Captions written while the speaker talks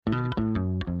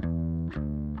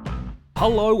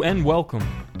Hello and welcome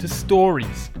to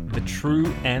Stories, the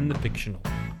True and the Fictional.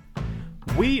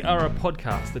 We are a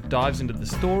podcast that dives into the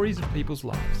stories of people's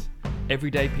lives,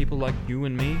 everyday people like you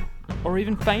and me, or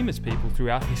even famous people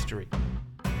throughout history.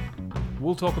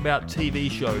 We'll talk about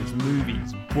TV shows,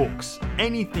 movies, books,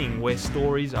 anything where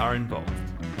stories are involved.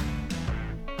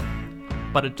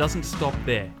 But it doesn't stop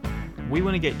there. We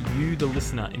want to get you, the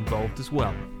listener, involved as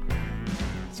well.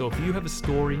 So if you have a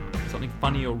story, something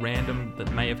funny or random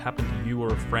that may have happened to you or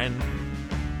a friend,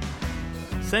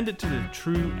 send it to the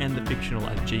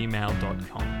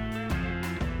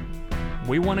trueandthefictional@gmail.com.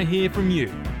 We want to hear from you.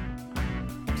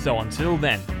 So until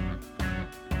then,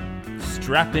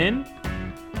 strap in.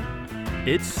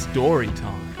 It's story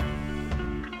time.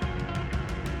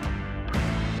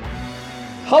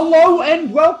 Hello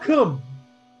and welcome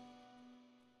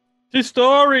To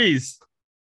Stories,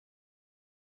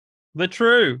 the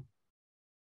True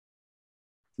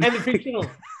and the Fictional.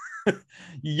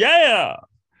 Yeah,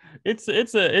 it's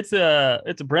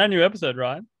a brand new episode,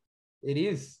 right? It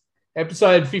is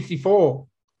episode 54.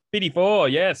 54,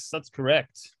 yes, that's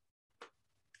correct.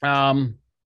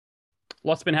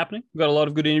 Lots been happening. We've got a lot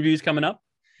of good interviews coming up.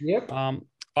 Yep.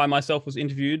 I myself was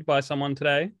interviewed by someone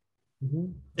today.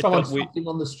 Someone stopped him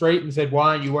on the street and said, "Why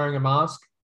aren't you wearing a mask?"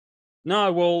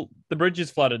 No, well, the bridge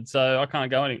is flooded, so I can't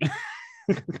go anywhere.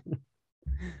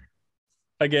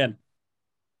 Again.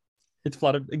 It's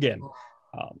flooded again.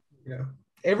 Yeah.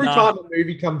 Every time a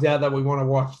movie comes out that we want to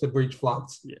watch, the bridge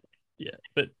floods. Yeah.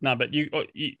 But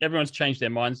everyone's changed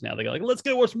their minds now. They go like, let's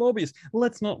go watch Morbius.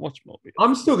 Let's not watch Morbius.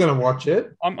 I'm still going to watch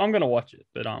it. I'm going to watch it,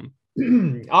 but I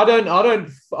don't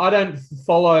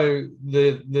follow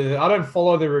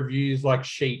the reviews like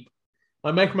sheep.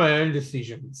 I make my own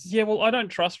decisions. Yeah, well, I don't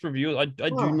trust reviewers. I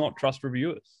do not trust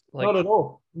reviewers. Like, not at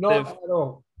all. Not at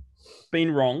all. Been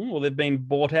wrong or they've been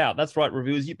bought out. That's right,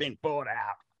 reviewers. You've been bought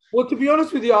out. Well, to be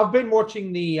honest with you, I've been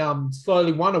watching the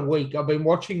slowly one a week. I've been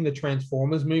watching the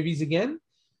Transformers movies again,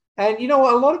 and you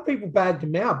know a lot of people bagged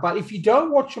them out. But if you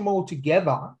don't watch them all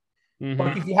together,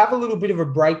 like if you have a little bit of a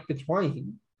break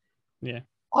between,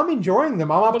 I'm enjoying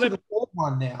them. I'm up to the third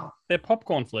one now. They're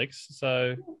popcorn flicks,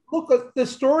 so look, the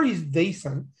story is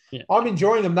decent. Yeah. I'm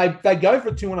enjoying them. They go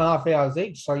for 2.5 hours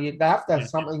each, so they have to have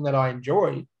something that I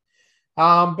enjoy.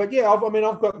 But yeah, I've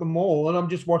got them all, and I'm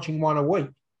just watching one a week.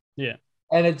 Yeah,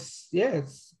 and it's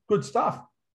good stuff.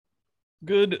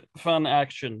 Good fun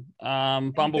action.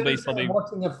 Bumblebee's probably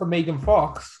watching it for Megan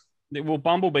Fox. Well,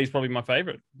 Bumblebee's probably my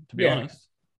favorite, to be honest.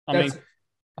 I mean,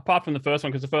 apart from the first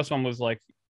one, because the first one was like,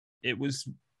 it was.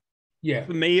 Yeah.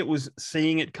 For me, it was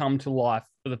seeing it come to life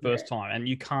for the first time, and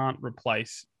you can't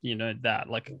replace, that.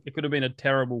 Like, it could have been a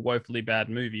terrible, woefully bad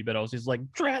movie, but I was just like,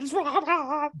 Transformers.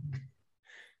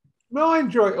 No, I'm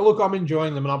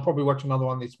enjoying them, and I'll probably watch another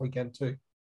one this weekend too.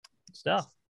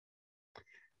 Stuff.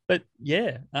 But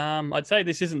yeah, I'd say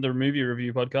this isn't the movie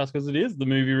review podcast because it is the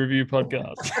movie review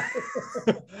podcast.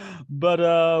 But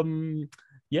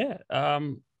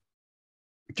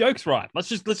jokes, right?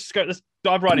 Let's go. Let's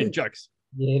dive right in. Jokes.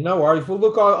 Yeah, no worries. Well,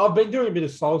 look, I've been doing a bit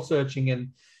of soul searching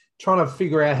and trying to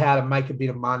figure out how to make a bit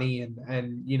of money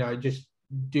and just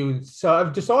doing. So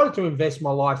I've decided to invest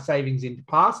my life savings into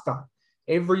pasta.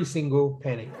 Every single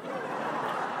penny.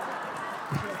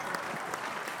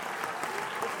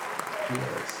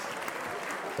 Yes.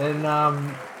 Then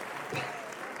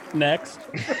next.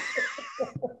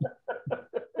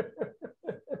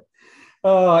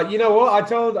 You know what? I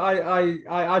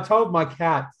told my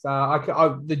cat.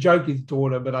 The joke is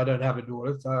daughter, but I don't have a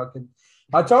daughter, so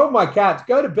I told my cat,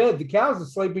 go to bed. The cows are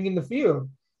sleeping in the field.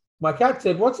 My cat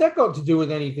said, "What's that got to do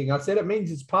with anything?" I said, "It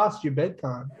means it's past your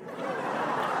bedtime."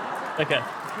 Okay.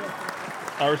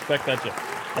 I respect that joke.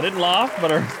 I didn't laugh,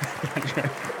 but I respect that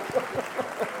joke.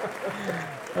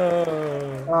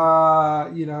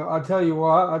 I'll tell you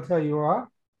what.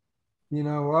 You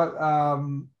know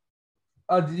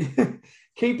what?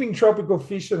 Keeping tropical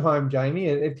fish at home, Jamie,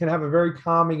 it can have a very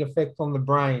calming effect on the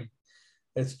brain.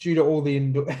 It's due to all the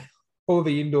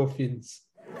endorphins.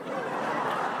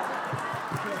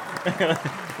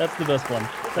 That's the best one.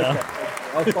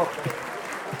 Okay.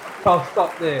 I'll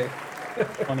stop there.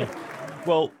 Funny.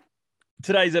 Well,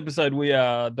 today's episode, we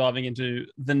are diving into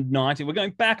the 90s. We're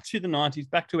going back to the 90s,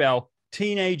 back to our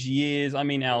teenage years. I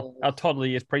mean, our toddler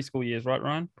years, preschool years, right,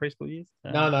 Ryan? Preschool years?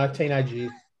 No, teenage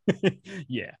years.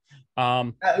 Yeah.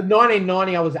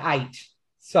 1990, I was 8.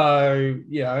 So,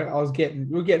 we're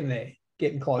getting there,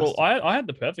 getting close. Well, I had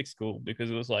the perfect school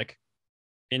because it was like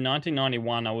in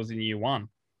 1991, I was in year 1.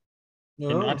 In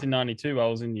 1992, I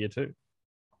was in year 2.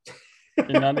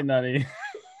 In 1990,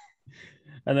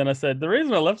 And then I said, the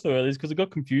reason I left so early is because it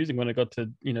got confusing when it got to,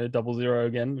 00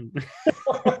 again.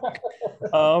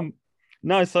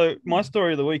 No, so my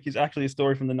story of the week is actually a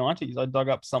story from the 90s. I dug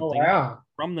up Oh, something wow.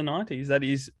 from the 90s that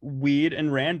is weird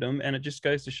and random, and it just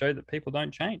goes to show that people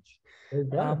don't change. There you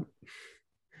go.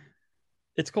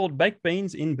 It's called Baked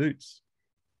Beans in Boots.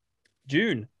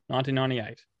 June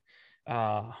 1998.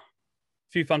 A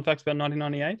few fun facts about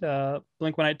 1998.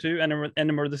 Blink-182 and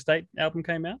Enema of the State album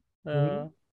came out.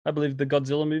 I believe the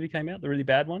Godzilla movie came out, the really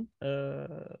bad one.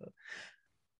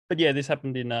 But yeah, this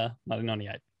happened in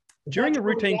 1998. During a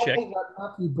routine check.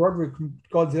 Matthew Broderick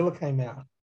Godzilla came out.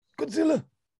 Godzilla.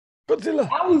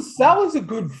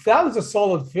 That was a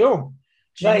solid film.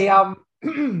 They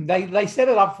they set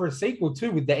it up for a sequel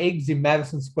too, with the eggs in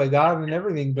Madison Square Garden and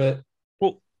everything. But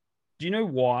well, do you know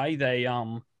why they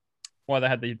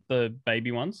had the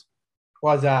baby ones?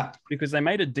 Why is that? Because they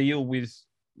made a deal with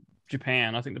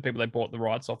Japan. I think the people they bought the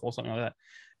rights off or something like that.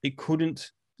 It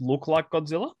couldn't look like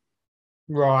Godzilla.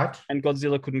 Right. And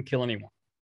Godzilla couldn't kill anyone.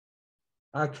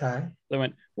 Okay. They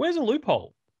went, where's a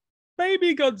loophole?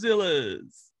 Baby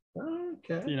Godzillas.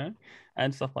 Okay.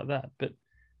 And stuff like that. But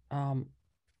on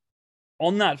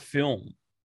that film,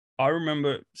 I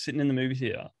remember sitting in the movie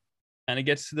theater and it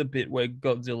gets to the bit where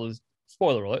Godzilla's,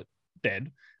 spoiler alert,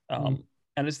 dead. And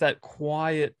it's that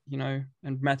quiet, and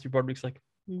Matthew Broderick's like,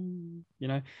 and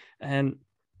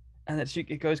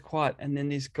it goes quiet. And then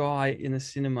this guy in the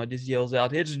cinema just yells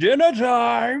out, "It's dinner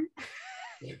time."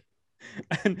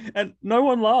 and no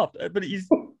one laughed, but you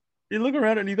look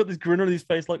around and he's got this grin on his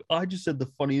face, like, I just said the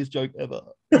funniest joke ever.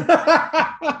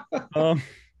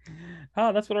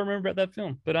 That's what I remember about that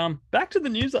film. But back to the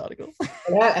news article.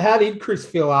 How did Chris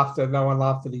feel after no one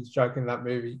laughed at his joke in that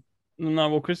movie? No,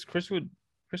 well, Chris would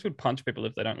punch people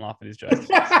if they don't laugh at his jokes.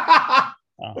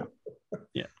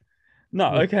 Yeah.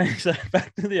 No, okay. So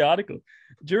back to the article.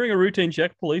 During a routine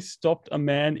check, police stopped a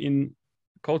man in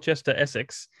Colchester,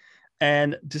 Essex,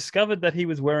 and discovered that he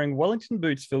was wearing Wellington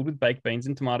boots filled with baked beans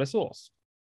and tomato sauce.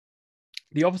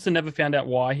 The officer never found out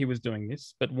why he was doing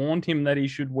this, but warned him that he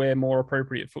should wear more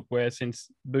appropriate footwear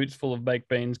since boots full of baked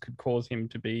beans could cause him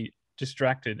to be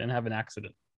distracted and have an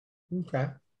accident. Okay.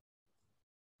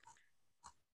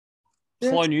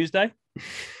 Slow news day?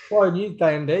 Slow news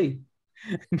day indeed.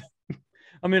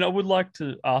 I mean, I would like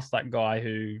to ask that guy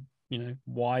who,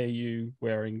 why are you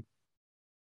wearing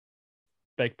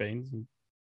baked beans?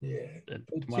 You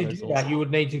would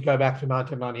need to go back to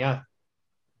 1998.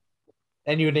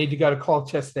 And you would need to go to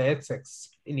Colchester, Essex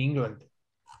in England.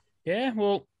 Yeah,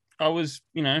 well, I was,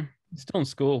 still in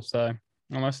school, so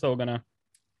I'm still gonna.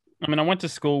 I went to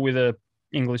school with a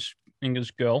English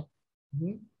girl.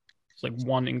 Mm-hmm. It's like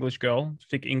one English girl,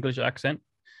 thick English accent.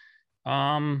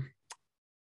 I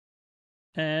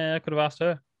could have asked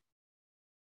her,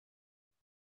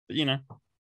 but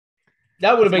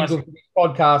that would have been good for this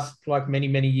podcast, like many,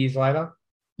 many years later.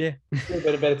 Yeah,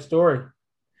 a better story.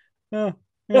 Oh.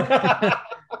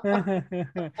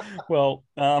 Well,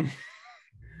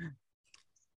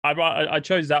 I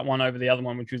chose that one over the other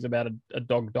one, which was about a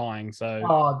dog dying.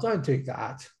 So, don't do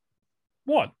that.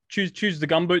 What? Choose the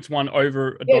gumboots one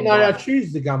over a dog. No,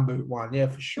 choose the gumboot one. Yeah,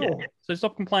 for sure. Yeah. So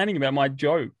stop complaining about my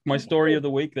joke, my story of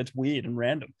the week that's weird and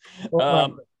random.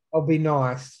 Well, I'll be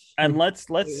nice. And let's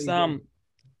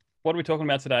what are we talking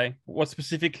about today? What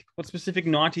specific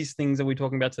 90s things are we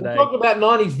talking about today? We're talking about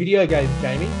 90s video games,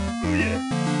 Jamie. Oh, yeah.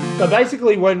 So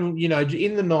basically when, in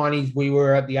the 90s, we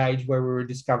were at the age where we were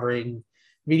discovering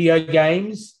video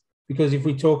games, because if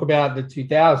we talk about the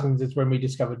 2000s, it's when we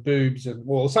discovered boobs, and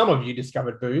some of you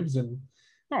discovered boobs, and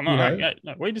no,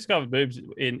 we discovered boobs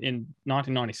in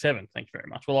 1997. Thank you very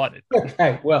much. Well, I did.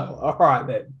 Okay, well, all right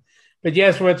then. But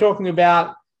yes, we're talking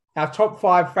about our top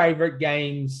 5 favorite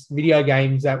games, video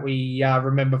games that we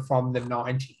remember from the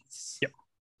 90s. Yep.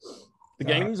 The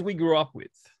games we grew up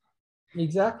with.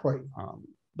 Exactly.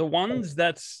 The ones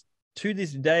that to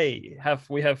this day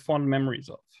we have fond memories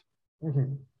of.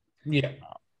 Mm-hmm. Yeah.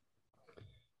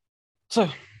 So,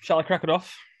 shall I crack it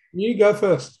off? You go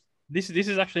first. This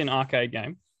is actually an arcade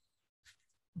game,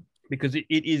 because it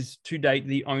is to date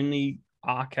the only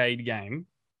arcade game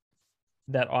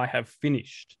that I have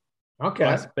finished. Okay.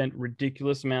 I spent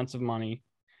ridiculous amounts of money.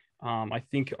 I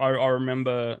think I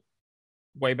remember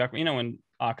way back, when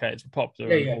arcades were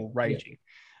popular and all raging.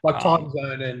 Like Time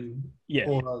Zone and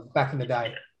all back in the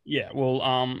day. Yeah. Well,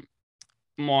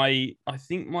 I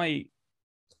think my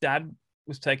dad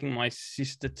was taking my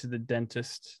sister to the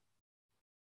dentist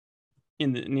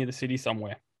near the city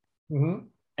somewhere. Mm-hmm.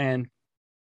 And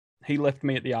he left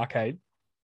me at the arcade.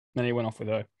 Then he went off with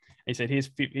her. He said,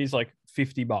 here's like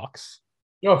 $50.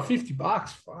 Oh, $50.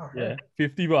 Fuck. Yeah,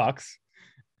 $50.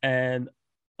 And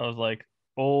I was like,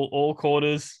 all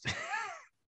quarters,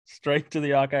 straight to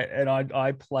the arcade, and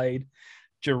I played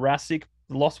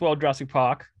Lost World Jurassic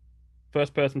Park,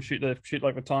 first person shoot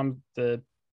like the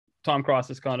time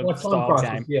crisis kind of Time style crisis,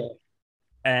 game, yeah.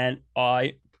 and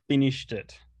I finished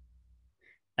it.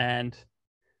 And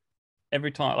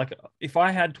every time, like if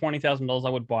I had $20,000, I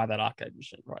would buy that arcade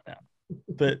machine right now.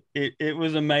 But it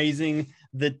was amazing.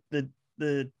 The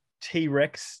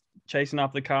T-Rex chasing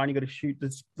after the car, and you got to shoot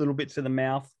this little bits to the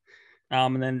mouth.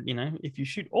 And then, if you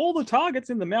shoot all the targets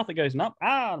in the mouth, it goes up,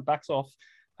 and backs off.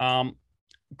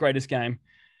 Greatest game.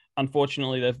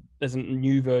 Unfortunately, there's a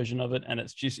new version of it, and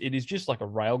it is just like a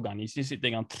railgun. You just sit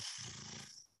there going.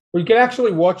 We can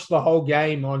actually watch the whole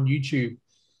game on YouTube.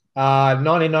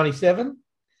 1997.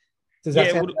 Does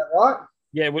that sound about right?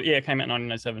 Yeah, it came out in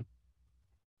 1997.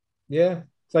 Yeah.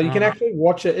 So you can actually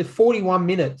watch it. It's 41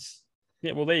 minutes.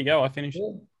 Yeah, well, there you go. I finished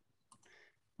it.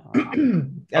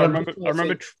 I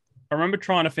remember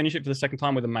trying to finish it for the second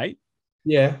time with a mate.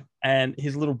 Yeah. And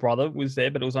his little brother was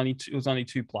there, but it was only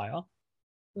two player.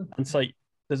 And so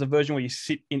there's a version where you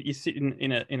sit in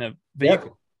a vehicle.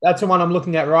 Yep. That's the one I'm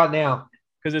looking at right now.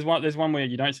 Because there's one where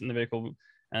you don't sit in the vehicle,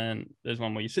 and there's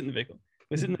one where you sit in the vehicle.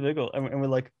 We sit in the vehicle, and we're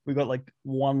like, we got like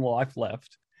one life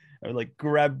left. And we're like,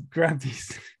 grab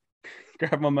these,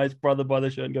 grab my mate's brother by the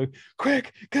shirt and go,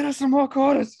 quick, get us some more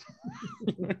quarters.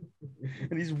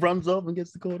 And he runs up and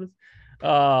gets the quarters.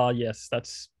 Yes,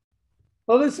 that's.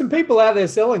 Well, there's some people out there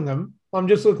selling them. I'm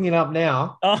just looking it up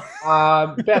now.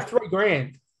 About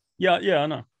 $3,000. Yeah, I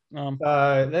know.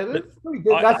 That's pretty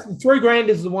good. That's $3,000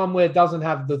 is the one where it doesn't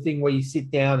have the thing where you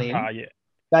sit down in. Yeah.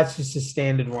 That's just a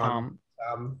standard one.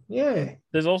 Yeah.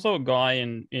 There's also a guy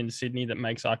in Sydney that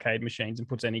makes arcade machines and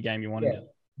puts any game you want in it.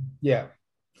 Yeah.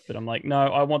 But I'm like, no,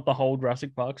 I want the whole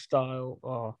Jurassic Park style.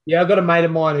 Oh. Yeah, I got a mate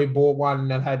of mine who bought one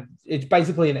that it's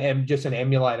basically just an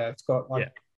emulator. It's got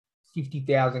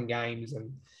 50,000 games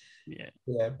and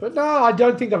yeah. But no, I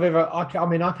don't think I've ever. I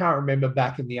can't remember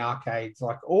back in the arcades.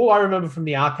 Like all I remember from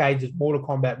the arcades is Mortal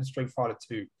Kombat and Street Fighter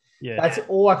 2. Yeah, that's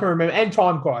all I can remember, and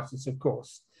Time Crisis, of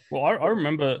course. Well, I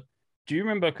remember. Do you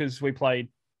remember? Because we played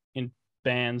in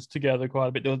bands together quite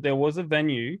a bit. There was a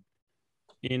venue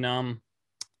in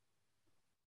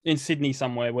Sydney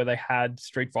somewhere where they had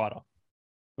Street Fighter.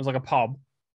 It was like a pub.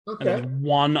 Okay. And there was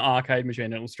one arcade machine,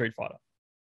 and it was Street Fighter.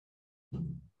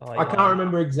 I can't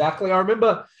remember exactly. I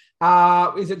remember.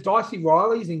 Is it Dicey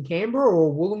Riley's in Canberra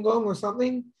or Wollongong or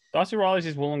something? Dicey Riley's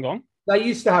is Wollongong. They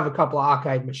used to have a couple of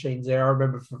arcade machines there. I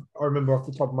remember off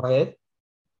the top of my head.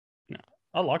 No,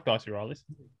 I like Dicey Riley's.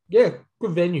 Yeah,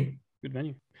 good venue. Good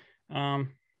venue.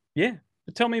 Yeah.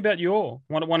 But tell me about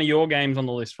one of your games on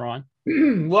the list, Ryan.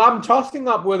 Well, I'm tossing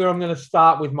up whether I'm going to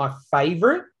start with my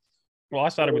favorite. Well, I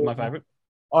started with my favorite.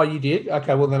 Oh, you did?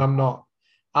 Okay, well then I'm not.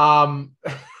 I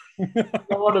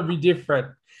want to be different.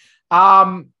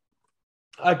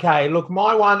 Okay, look,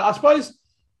 my one, I suppose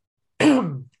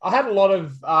I had a lot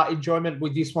of enjoyment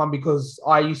with this one because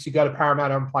I used to go to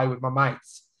Parramatta and play with my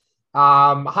mates.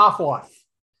 Half-Life,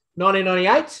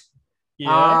 1998.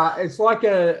 Yeah. It's like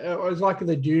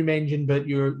the Doom engine, but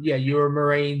you were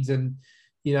Marines and,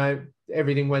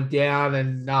 everything went down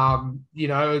and, I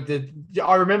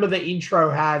remember the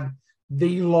intro had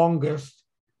the longest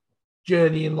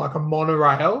journey in like a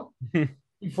monorail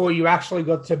before you actually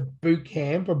got to boot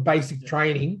camp or basic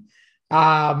training.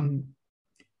 And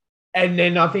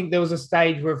then I think there was a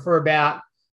stage where for about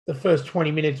the first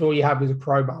 20 minutes, all you had was a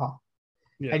crowbar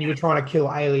and you were trying to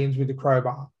kill aliens with a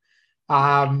crowbar.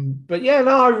 But yeah,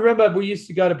 no, I remember we used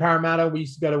to go to Parramatta. We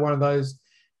used to go to one of those,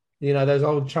 those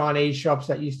old Chinese shops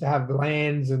that used to have the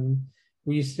LANs, and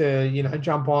we used to,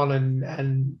 jump on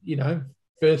and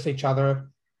verse each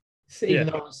other, even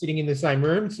though we were sitting in the same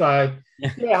room. So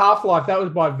Half-Life, that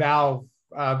was by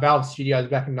Valve Studios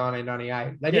back in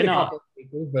 1998. They did a couple of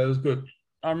people, but it was good.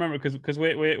 I remember because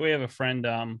we have a friend,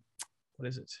 what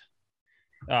is it?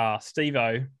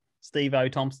 Steve-O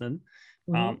Thompson,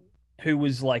 who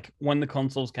was like, when the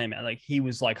consoles came out, like he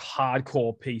was like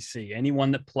hardcore PC.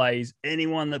 Anyone that plays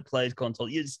console,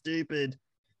 you're stupid.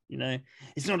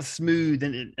 It's not as smooth.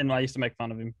 And I used to make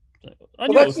fun of him. So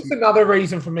that's just another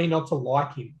reason for me not to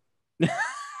like him.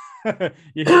 I've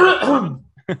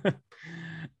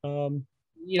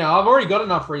already got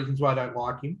enough reasons why I don't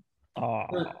like him.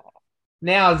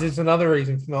 Now it's just another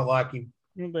reason to not like him.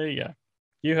 Well, there you go.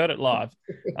 You heard it live.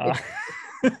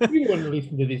 You wouldn't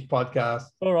listen to this podcast.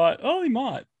 All right. Oh, he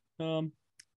might. You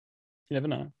never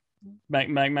know.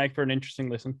 Make for an interesting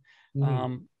listen.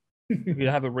 We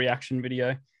have a reaction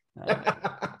video.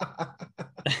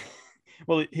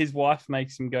 Well, his wife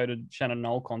makes him go to Shannon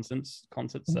Knoll concerts.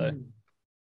 So,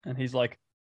 and he's like,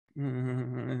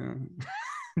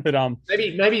 But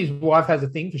maybe his wife has a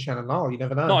thing for Shannon Noll. You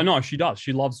never know. no, she does.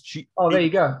 Oh, there you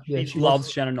go. Yeah, she loves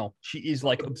Shannon Noll. She is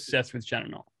like obsessed with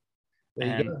Shannon Noll.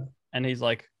 There you go. And he's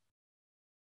like,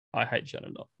 I hate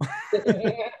Shannon Noll.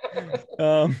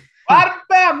 What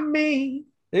about me?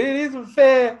 It isn't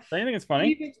fair. Don't you think it's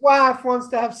funny? His wife wants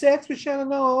to have sex with Shannon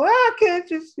Noll. I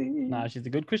can't you see? Nah, she's a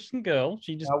good Christian girl.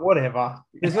 She just whatever.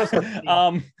 There's no such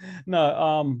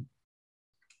thing.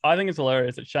 I think it's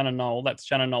hilarious that that's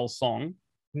Shannon Noll's song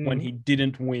when he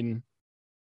didn't win.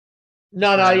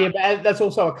 No, but that's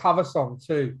also a cover song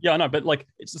too. Yeah, I know, but like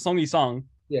it's the song he sung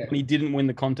when he didn't win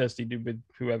the contest he did with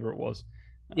whoever it was.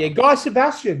 Yeah, Guy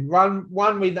Sebastian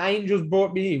one with Angels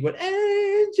Brought Me Here. But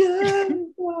Angels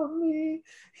Brought Me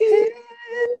Here.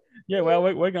 Yeah, well,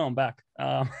 we're going back.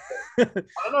 I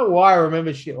don't know why I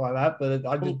remember shit like that, but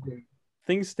I just do.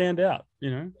 Things stand out,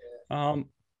 you know. Yeah.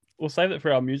 We'll save that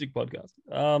for our music podcast.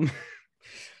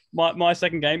 My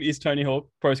second game is Tony Hawk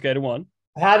Pro Skater 1.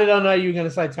 How did I know you were going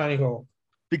to say Tony Hawk?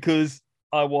 Because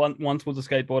I once was a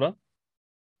skateboarder.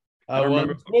 I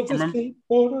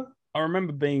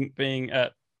remember being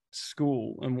at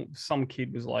school and some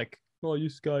kid was like, "Oh, you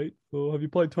skate? Oh, have you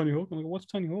played Tony Hawk?" I'm like, "What's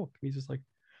Tony Hawk?" And he's just like,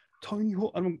 "Tony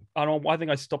Hawk." I think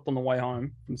I stopped on the way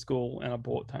home from school and I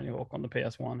bought Tony Hawk on the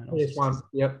PS1. And PS1,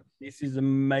 yep. This is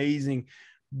amazing,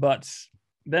 but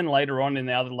then later on in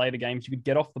the other later games, you could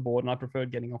get off the board, and I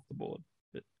preferred getting off the board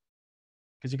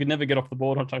because you could never get off the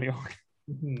board on Tony Hawk.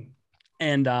 Mm-hmm.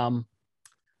 And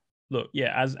look,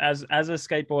 yeah, as a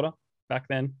skateboarder back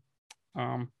then,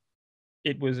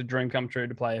 it was a dream come true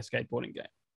to play a skateboarding game.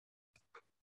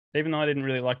 Even though I didn't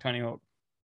really like Tony Hawk.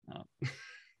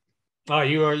 Oh,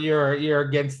 you're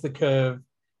against the curve.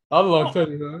 I like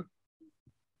Tony Hawk.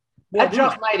 That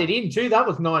just made it in too. That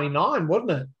was 99,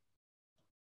 wasn't it?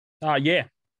 Yeah.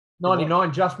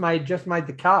 99 just made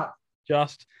the cut.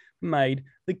 Just made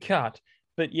the cut.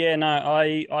 But yeah, no,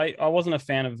 I wasn't a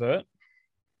fan of Vert.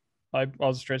 I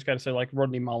was a stretch skater, so like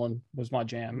Rodney Mullen was my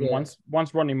jam. Yeah.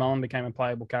 Once Rodney Mullen became a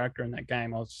playable character in that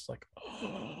game, I was just like,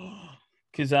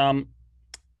 because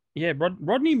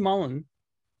Rodney Mullen.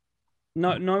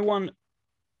 No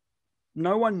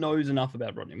one knows enough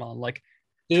about Rodney Mullen. Like,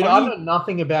 dude, I know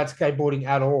nothing about skateboarding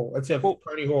at all, except for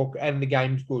Tony Hawk, and the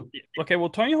game's good. Okay, well,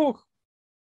 Tony Hawk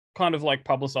kind of like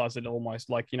publicized it almost,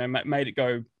 like, you know, made it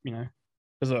go, you know,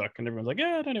 berserk, and everyone's like,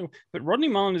 yeah, I don't know. But Rodney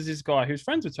Mullen is this guy who's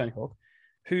friends with Tony Hawk,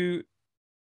 who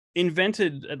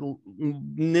invented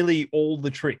nearly all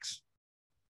the tricks.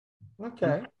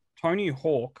 Okay. Tony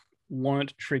Hawk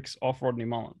learnt tricks off Rodney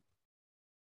Mullen,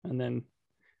 and then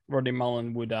Rodney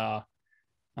Mullen would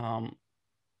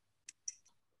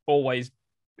always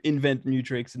invent new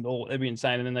tricks and all. It'd be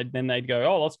insane, and then they'd go,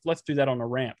 oh, let's do that on a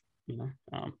ramp, you know.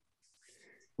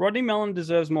 Rodney Mullen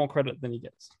deserves more credit than he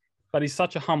gets, but he's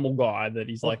such a humble guy that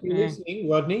he's like, you're listening,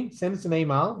 Rodney, send us an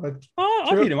email.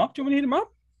 I'll hit him up. Do you want me to hit him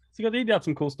up? He'd have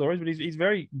some cool stories, but he's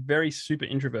very, very super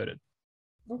introverted.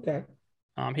 Okay.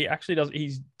 He actually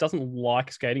doesn't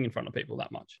like skating in front of people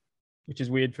that much, which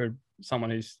is weird for someone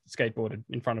who's skateboarded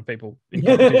in front of people in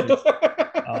competitions.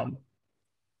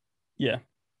 Yeah.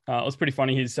 It was pretty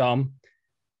funny. His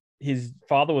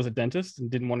father was a dentist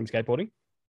and didn't want him skateboarding.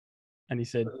 And he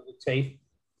said,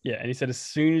 yeah. And he said, as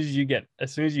soon as you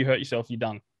hurt yourself, you're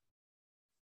done.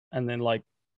 And then like,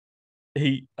 I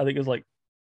think it was like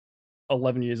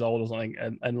 11 years old or something.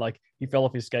 And like, he fell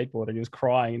off his skateboard and he was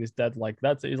crying. And his dad's like,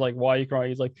 he's like, why are you crying?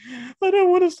 He's like, I don't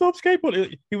want to stop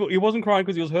skateboarding. He wasn't crying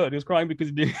because he was hurt. He was crying because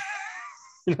he did,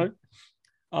 you know?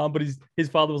 But his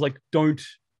father was like,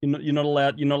 you're not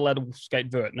allowed to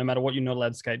skate vert. No matter what, you're not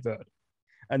allowed to skate vert.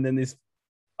 And then this,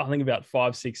 I think about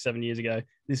 5, 6, 7 years ago,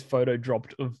 this photo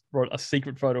dropped of a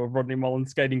secret photo of Rodney Mullen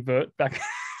skating vert back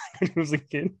when he was a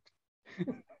kid.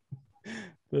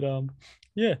 But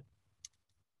yeah.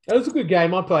 That was a good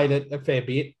game. I played it a fair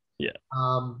bit. Yeah.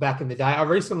 Back in the day. I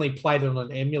recently played it on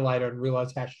an emulator and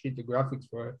realized how shit the graphics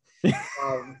were.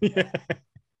 Yeah.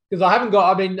 Because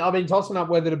I've been tossing up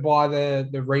whether to buy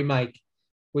the remake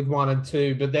with 1 and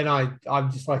 2, but then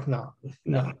I'm just like, no.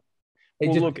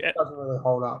 It doesn't really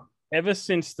hold up. Ever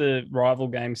since the rival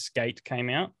game Skate came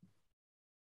out,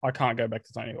 I can't go back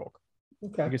to Tony Hawk.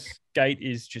 Okay. Because Skate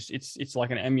is just it's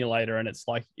like an emulator, and it's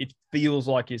like it feels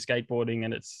like you're skateboarding,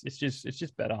 and it's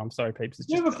just better. I'm sorry, peeps. Did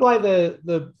you ever play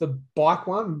the bike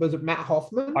one? Was it Matt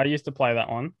Hoffman? I used to play that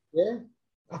one. Yeah.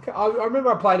 I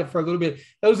remember I played it for a little bit.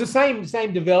 It was the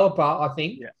same developer, I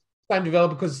think. Yeah. Same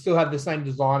developer because it still had the same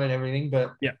design and everything,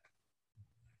 but yeah.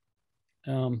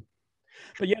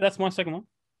 But yeah, that's my second one.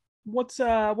 What's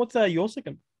your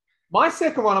second? My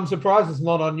second one, I'm surprised it's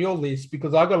not on your list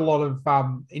because I got a lot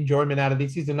of enjoyment out of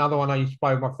this. This is another one I used to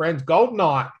play with my friends.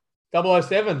 GoldenEye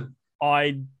 007.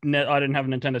 I didn't have a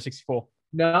Nintendo 64.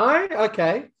 No?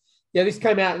 Okay. Yeah, this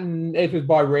came out it was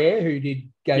by Rare, who did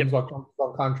games Yep. like Donkey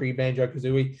Kong Country,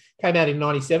 Banjo-Kazooie. Came out in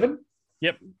 97.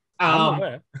 Yep. I'm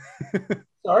aware.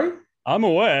 Sorry? I'm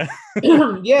aware.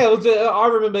 Yeah, it was I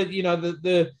remember,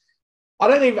 I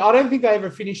don't think I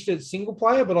ever finished it single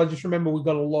player, but I just remember we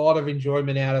got a lot of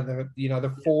enjoyment out of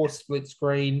the 4 split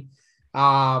screen.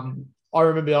 I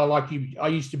remember I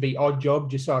used to be Odd Job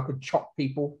just so I could chop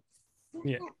people.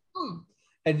 Yeah.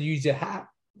 And use a hat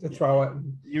to throw it.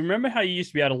 You remember how you used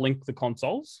to be able to link the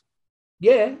consoles?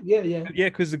 Yeah. Yeah,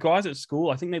 because the guys at school,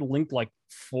 I think they linked like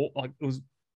 4, like it was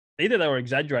either they were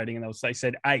exaggerating and they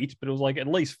said 8, but it was like at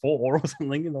least 4 or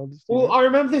something. I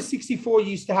remember the 64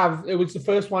 used to have, it was the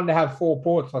first one to have 4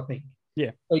 ports, I think.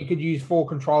 Yeah. So you could use 4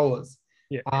 controllers.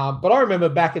 Yeah. But I remember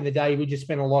back in the day, we just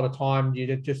spent a lot of time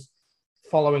just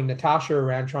following Natasha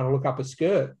around trying to look up a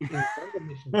skirt in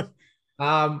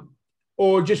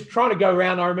or just trying to go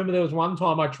around. I remember there was one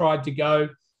time I tried to go,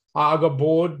 I got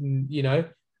bored and,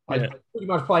 I pretty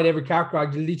much played every character. I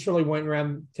literally went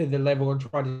around to the level and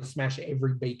tried to smash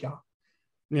every beaker.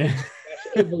 Yeah. Smash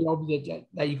every object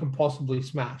that you can possibly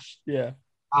smash. Yeah.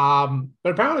 But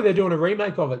apparently they're doing a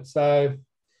remake of it. So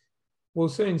we'll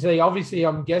soon see. Obviously,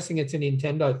 I'm guessing it's a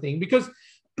Nintendo thing because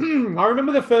I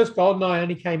remember the first GoldenEye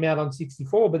only came out on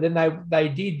 64, but then they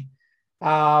did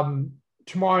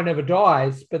Tomorrow Never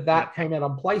Dies, but that came out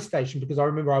on PlayStation because I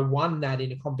remember I won that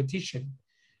in a competition.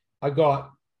 I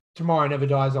got Tomorrow Never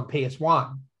Dies on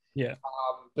PS1. Yeah.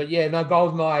 But yeah, no,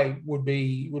 GoldenEye would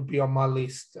be on my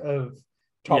list of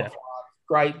top 5.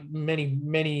 Great,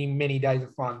 many days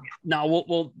of fun. No,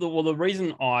 well, the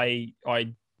reason I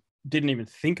didn't even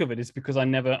think of it is because I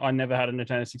never had a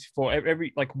Nintendo 64.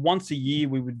 Every like once a year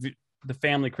the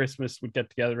family Christmas would get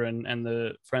together and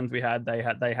the friends we had they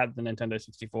had the Nintendo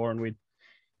 64 and we'd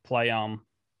play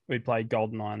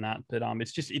GoldenEye and that. But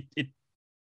it's just it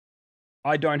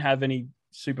I don't have any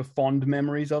super fond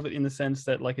memories of it in the sense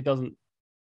that like it doesn't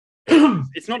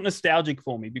it's not nostalgic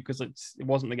for me because it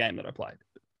wasn't the game that I played.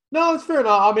 No, it's fair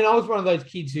enough. I mean, I was one of those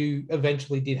kids who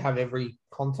eventually did have every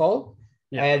console.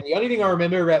 Yeah. And the only thing I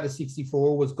remember about the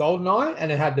 64 was GoldenEye,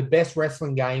 and it had the best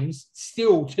wrestling games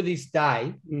still to this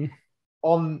day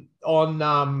on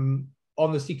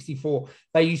the 64.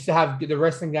 They used to have the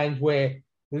wrestling games where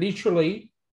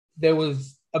literally there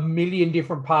was a million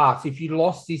different parts. If you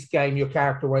lost this game, your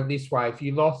character went this way. If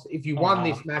you won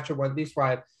this match, it went this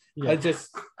way. That's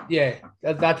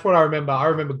what I remember. I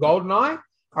remember GoldenEye.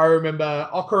 I remember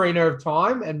Ocarina of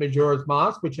Time and Majora's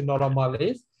Mask, which are not on my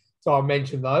list. So I'll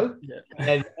mention those. Yeah.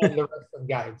 And the wrestling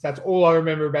games. That's all I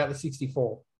remember about the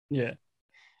 64. Yeah.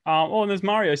 And there's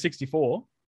Mario 64.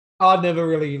 I never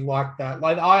really liked that.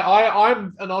 Like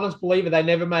I'm an honest believer they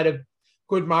never made a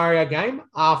good Mario game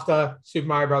after Super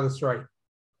Mario Brothers 3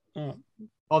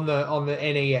 on the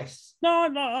NES.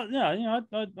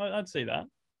 I'd see that.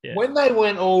 Yeah. When they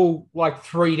went all like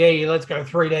 3D, let's go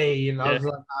 3D, and I was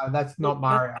like, no, that's not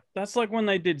Mario. That's like when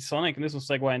they did Sonic, and this will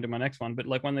segue into my next one. But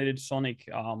like when they did Sonic,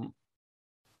 and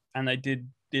they did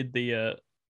the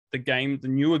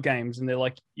newer games, and they're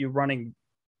like you're running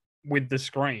with the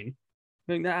screen.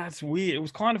 I think that's weird. It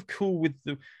was kind of cool with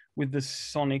the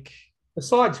Sonic, the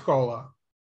side scroller.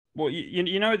 Well,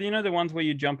 you know the ones where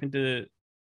you jump into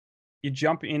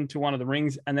one of the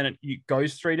rings and then it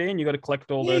goes 3D and you got to collect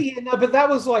all but that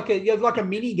was like a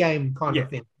mini game kind of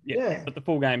thing. Yeah, but the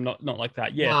full game not like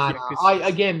that.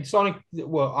 Sonic.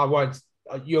 Well, I won't.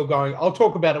 You're going. I'll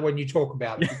talk about it when you talk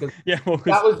about it because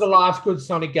that was the last good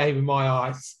Sonic game in my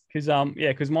eyes.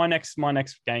 Because my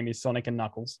next game is Sonic and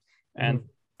Knuckles, and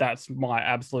that's my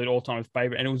absolute all-time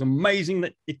favorite. And it was amazing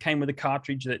that it came with a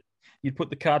cartridge that you'd put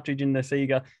the cartridge in the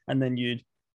Sega and then you'd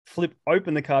flip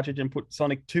open the cartridge and put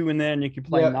Sonic 2 in there and you could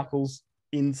play Knuckles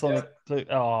in Sonic 2.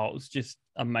 Oh, it was just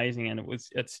amazing. And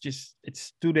it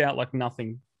stood out like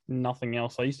nothing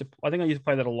else. I think I used to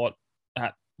play that a lot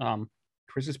at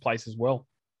Chris's place as well.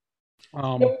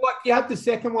 You had the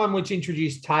second one which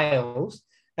introduced Tails,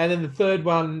 and then the third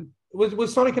one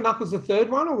was Sonic and Knuckles the third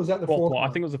one, or was that the fourth one?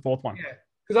 I think it was the fourth one. Yeah.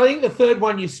 Because I think the third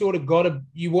one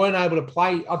you weren't able to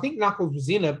play. I think Knuckles was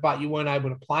in it, but you weren't able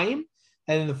to play him.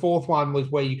 And then the fourth one was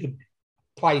where you could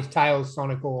play Tails,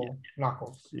 Sonic, or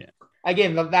Knuckles. Yeah.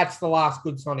 Again, that's the last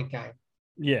good Sonic game.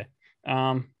 Yeah.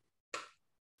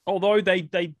 Although they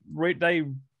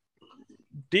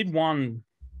did one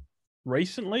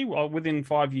recently, within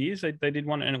 5 years, they did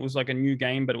one, and it was like a new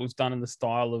game, but it was done in the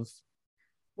style of.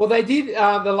 Well, they did.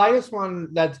 The latest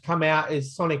one that's come out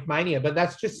is Sonic Mania, but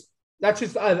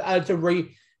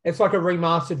it's like a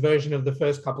remastered version of the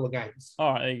first couple of games.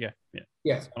 Oh, there you go. Yeah.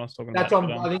 Yeah. That's what I was talking about.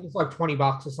 On, I think it's like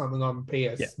 $20 or something on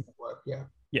PS Network. Yeah.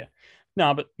 Yeah.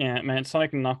 No, but yeah, man,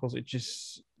 Sonic and Knuckles,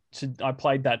 I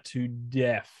played that to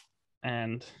death.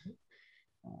 And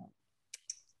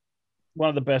one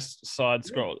of the best side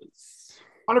scrollers.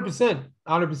 100%.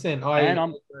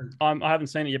 100%. And I haven't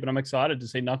seen it yet, but I'm excited to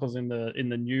see Knuckles in the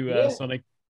new Sonic.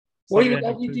 Well,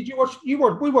 did you watch? We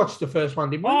watched the first one,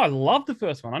 didn't we? Oh, I love the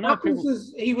first one. I know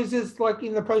Knuckles he was just like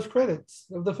in the post credits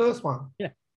of the first one.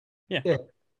 Yeah.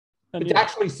 But to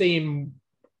actually see him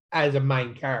as a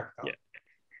main character. Yeah.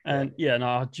 And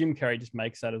Jim Carrey just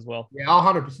makes that as well. Yeah,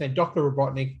 100%. Dr.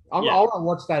 Robotnik. I'll want to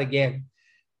watch that again.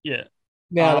 Yeah.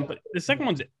 Now, but the second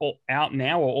one's out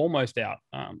now or almost out.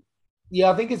 Yeah,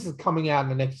 I think it's coming out in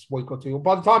the next week or two.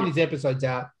 By the time this episode's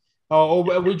out,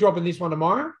 are we dropping this one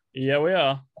tomorrow? Yeah, we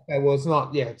are. Okay, well, it's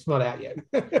not. Yeah, it's not out yet.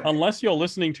 Unless you're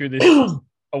listening to this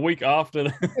a week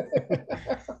after.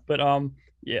 But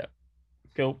yeah,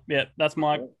 cool. Yeah, that's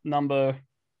my number.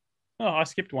 Oh, I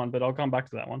skipped one, but I'll come back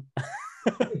to that one.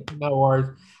 No worries.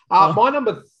 My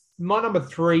number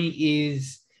 3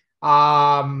 is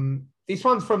this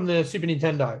one's from the Super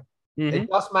Nintendo. Mm-hmm. It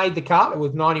just made the cut. It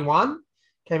was 91.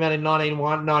 Came out in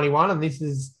 1991, and this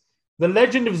is The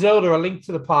Legend of Zelda: A Link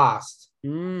to the Past.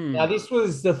 Now, this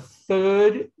was the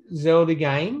third Zelda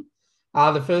game.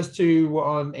 The first two were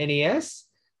on NES.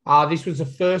 This was the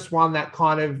first one that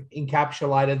kind of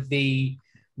encapsulated the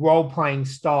role-playing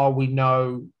style we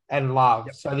know and love.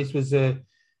 Yep. So this was a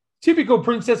typical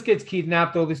princess gets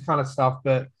kidnapped, all this kind of stuff.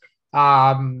 But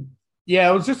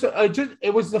it was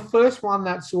it was the first one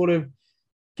that sort of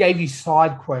gave you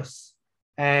side quests.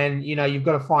 And, you've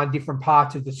got to find different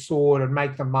parts of the sword and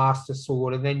make the master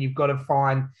sword. And then you've got to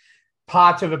find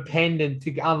parts of a pendant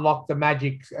to unlock the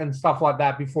magic and stuff like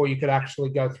that before you could actually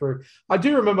go through. I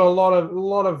do remember a lot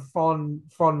of fond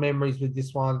memories with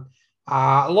this one.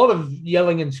 A lot of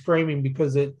yelling and screaming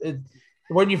because it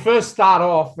when you first start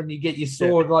off and you get your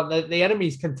sword, like the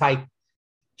enemies can take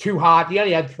 2 hearts. You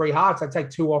only had 3 hearts. I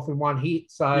take 2 off in 1 hit.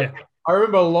 So I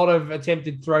remember a lot of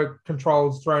attempted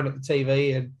controls thrown at the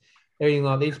TV and everything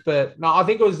like this. But no, I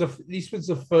think this was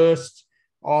the first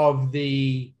of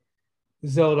the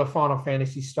Zelda Final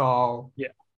Fantasy style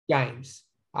games.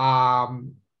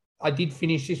 I did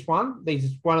finish this one.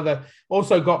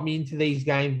 Also got me into these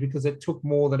games because it took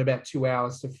more than about 2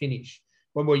 hours to finish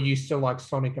when we're used to like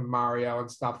Sonic and Mario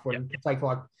and stuff. When it could take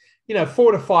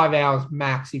 4 to 5 hours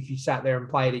max. If you sat there and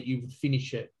played it, you would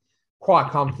finish it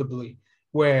quite comfortably.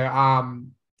 Where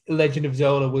Legend of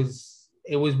Zelda was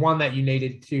one that you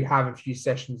needed to have a few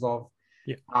sessions of,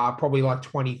 probably like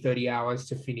 20, 30 hours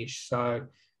to finish. So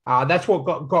that's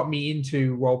what got me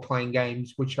into role-playing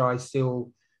games, which I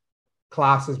still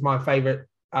class as my favorite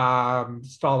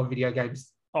style of video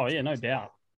games. Oh, yeah, no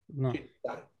doubt. No.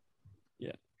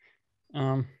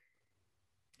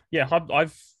 Yeah.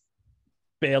 I've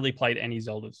barely played any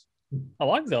Zeldas. I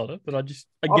like Zelda, but I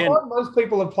find most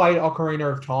people have played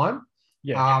Ocarina of Time.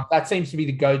 Yeah. That seems to be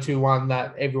the go-to one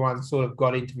that everyone sort of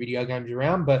got into video games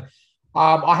around. But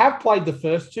I have played the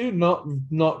first two,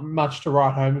 not much to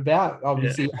write home about.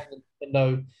 Obviously, the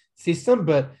Nintendo system,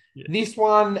 but this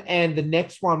one and the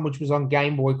next one, which was on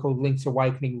Game Boy called Link's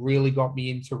Awakening, really got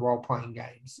me into role-playing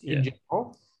games in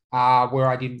general, where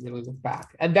I didn't really look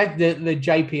back. And that the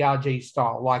JPRG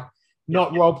style, like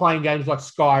not role-playing games like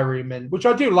Skyrim, which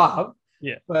I do love.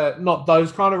 Yeah, but not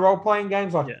those kind of role-playing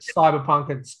games like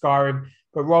Cyberpunk and Skyrim,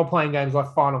 but role-playing games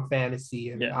like Final Fantasy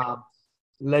and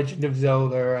Legend of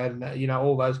Zelda and,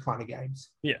 all those kind of games.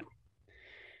 Yeah.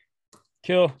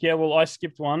 Cool. Yeah, well, I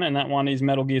skipped one, and that one is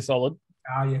Metal Gear Solid.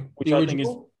 Which I think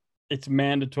it's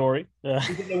mandatory. Is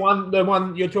it the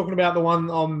one you're talking about, the one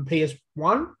on PS1?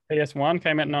 PS1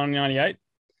 came out in 1998,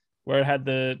 where it had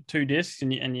the 2 discs,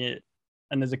 and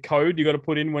there's a code you got to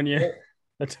put in when you...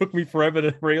 It took me forever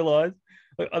to realize.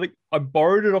 I think I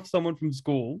borrowed it off someone from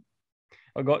school.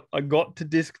 I got to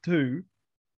disc 2,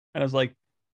 and I was like,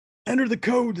 enter the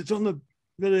code that's on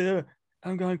the.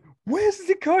 I'm going, where's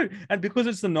the code? And because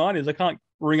it's the 90s, I can't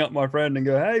ring up my friend and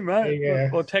go, hey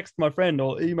mate, or text my friend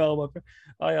or email my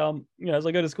friend. As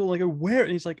I go to school, I go, where?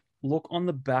 And he's like, look on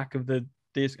the back of the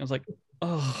disc. I was like,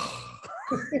 oh.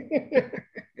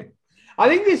 I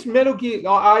think this Metal Gear,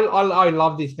 I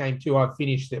love this game too. I've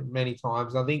finished it many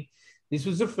times. I think this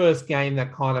was the first game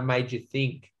that kind of made you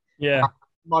think. Yeah.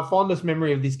 My fondest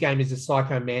memory of this game is the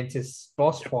Psycho Mantis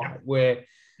boss fight where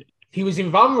he was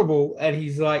invulnerable and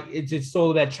he's like, it's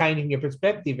all about changing your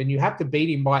perspective, and you have to beat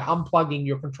him by unplugging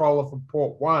your controller from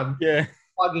port 1,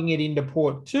 plugging it into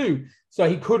port 2. So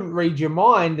he couldn't read your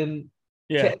mind and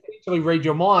essentially read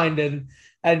your mind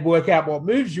and work out what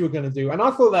moves you were going to do. And I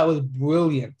thought that was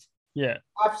brilliant. Yeah,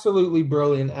 absolutely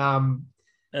brilliant.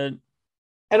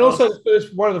 And also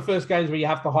one of the first games where you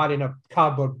have to hide in a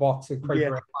cardboard box and creep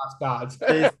around past guards.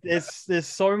 there's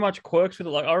so much quirks with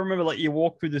it. Like I remember, like you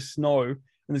walk through the snow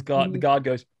and the guard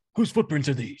goes, "Whose footprints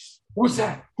are these? Who's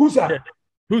that? Who's that? Yeah.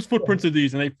 Whose footprints are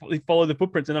these?" And they follow the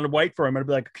footprints, and then I'd wait for him, and I'd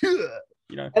be like,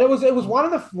 you know. And it was one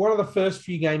of the first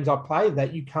few games I played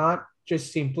that you can't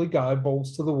just simply go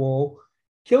balls to the wall,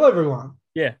 kill everyone.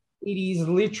 Yeah. It is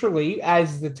literally,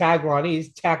 as the tagline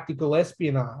is, tactical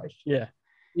espionage. Yeah.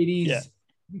 It is. Yeah.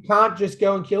 You can't just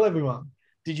go and kill everyone.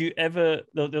 Did you ever?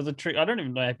 There was a trick. I don't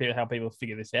even know how people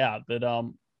figure this out, but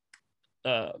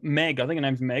Meg, I think her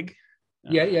name's Meg.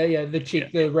 Yeah. The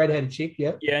chick, the redheaded chick.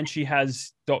 Yeah. Yeah, and she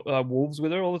has wolves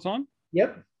with her all the time.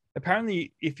 Yep.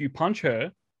 Apparently, if you punch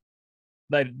her,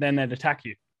 then they'd attack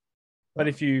you. But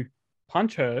if you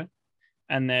punch her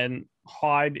and then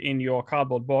hide in your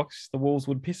cardboard box, the wolves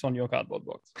would piss on your cardboard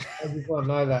box. I just want to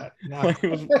know that. No. Like,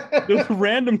 it was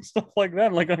random stuff like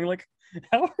that. Like I'm like,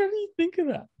 how do you think of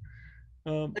that?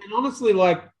 And honestly,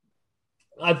 like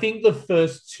I think the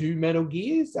first two Metal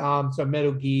Gears, so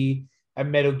Metal Gear and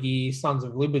Metal Gear Sons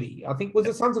of Liberty. I think was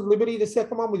it Sons of Liberty the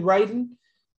second one with Raiden?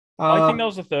 I think that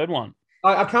was the third one.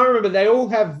 I can't remember. They all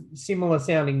have similar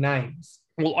sounding names.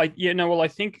 Well, I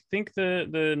think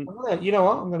the you know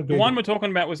what, I'm going to. The one we're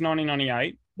talking about was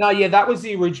 1998. No, yeah, that was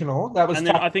the original. That was, and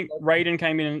then I think Raiden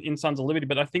came in Sons of Liberty,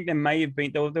 but I think there may have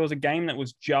been there was a game that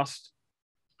was just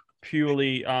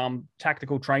purely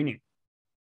tactical training.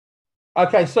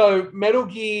 Okay, so Metal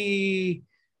Gear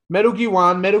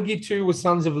 1, Metal Gear 2 was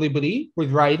Sons of Liberty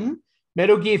with Raiden.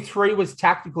 Metal Gear 3 was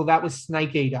tactical. That was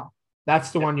Snake Eater. That's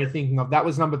the one you're thinking of. That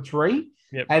was number 3.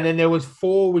 Yep. And then there was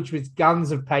 4, which was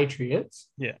Guns of Patriots.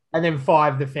 Yeah. And then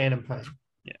 5, the Phantom Pain.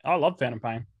 Yeah, I love Phantom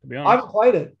Pain, to be honest. I haven't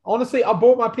played it. Honestly, I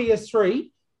bought my PS3,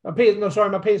 my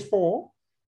PS4,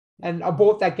 and I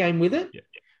bought that game with it.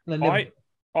 Yeah.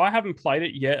 I haven't played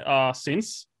it yet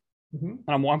since. Mm-hmm.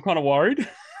 And I'm kind of worried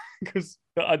because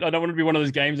I don't want to be one of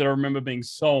those games that I remember being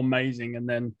so amazing and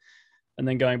then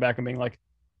going back and being like,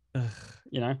 ugh,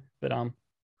 you know.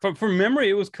 But from memory,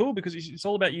 it was cool because it's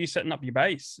all about you setting up your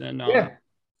base and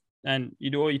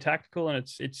you do all your tactical and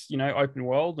it's open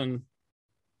world and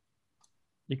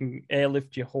you can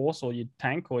airlift your horse or your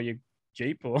tank or your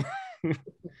Jeep or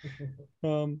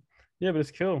but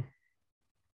it's cool.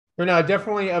 But no,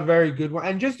 definitely a very good one.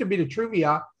 And just a bit of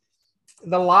trivia,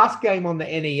 the last game on the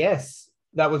NES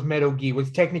that was Metal Gear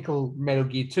was technical Metal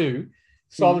Gear 2.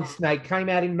 Solid Snake came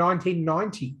out in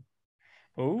 1990.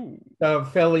 Oh. So it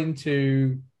fell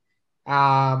into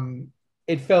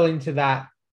that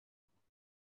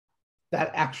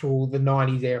actual the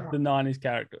 90s era. The 90s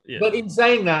character. Yeah. But in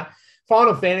saying that,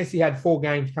 Final Fantasy had 4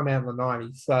 games come out in the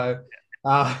 90s. So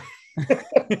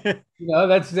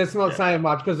that's not saying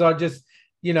much because I just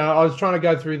I was trying to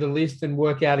go through the list and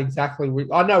work out exactly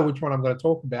I know which one I'm going to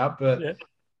talk about, but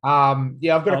I've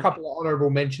got a couple of honorable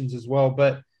mentions as well.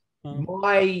 But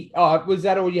was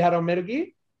that all you had on Metal Gear?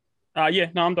 No,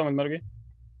 I'm done with Metal Gear.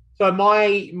 So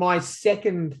my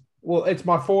second, well, it's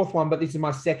my fourth one, but this is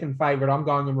my second favorite. I'm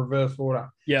going in reverse order.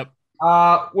 Yep.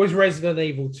 Was Resident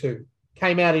Evil 2.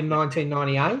 Came out in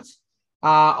 1998.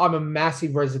 I'm a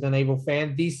massive Resident Evil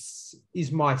fan. This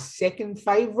is my second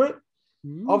favorite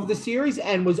of the series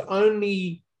and was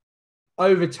only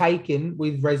overtaken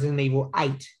with Resident Evil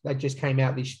 8 that just came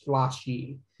out this last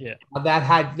year. Yeah.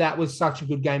 That was such a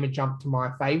good game, it jumped to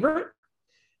my favorite.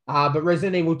 But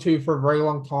Resident Evil 2 for a very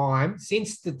long time,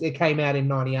 since it came out in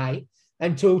 98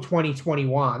 until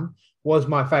 2021, was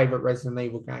my favorite Resident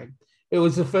Evil game. It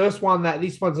was the first one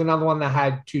this one's another one that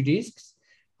had 2 discs.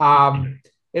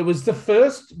 It was the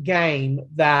first game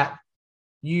that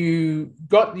you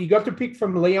got to pick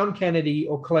from Leon Kennedy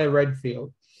or Claire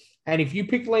Redfield. And if you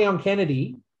pick Leon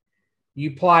Kennedy,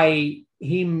 you play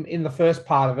him in the first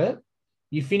part of it.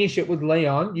 You finish it with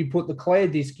Leon, you put the Claire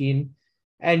disc in,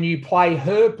 and you play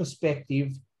her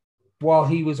perspective while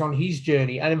he was on his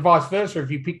journey. And then vice versa.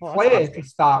 If you pick Claire to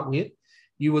start with,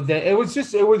 you were there. It was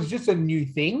just a new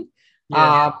thing.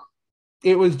 Yeah.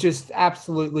 It was just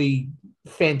absolutely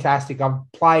fantastic.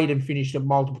 I've played and finished it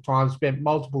multiple times, spent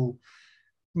multiple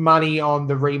money on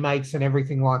the remakes and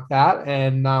everything like that.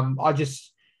 And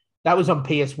that was on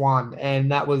PS1,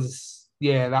 and that was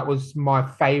my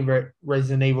favorite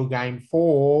Resident Evil game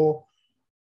for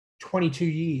 22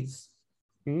 years.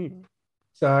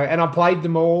 So, and I played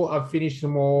them all. I've finished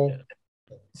them all.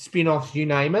 Spin-offs, you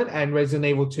name it. And Resident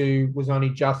Evil 2 was only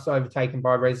just overtaken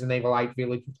by Resident Evil 8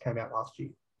 Village, which came out last year.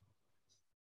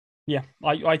 Yeah,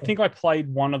 I think I played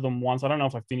one of them once. I don't know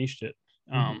if I finished it.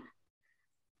 I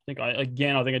think I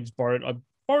just borrowed. I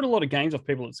borrowed a lot of games off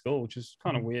people at school, which is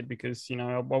kind of weird because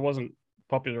I wasn't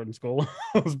popular in school.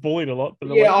 I was bullied a lot.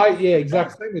 But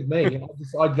exactly. Same with me.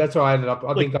 That's why I ended up.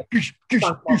 I think I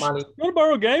sunk my money. You want to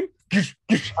borrow a game?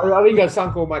 I think I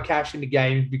sunk all my cash into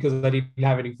games because I didn't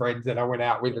have any friends that I went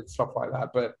out with and stuff like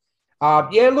that. But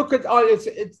look at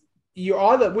it's you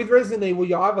either with Resident Evil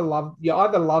you either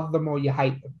love them or you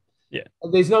hate them. Yeah,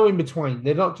 there's no in between.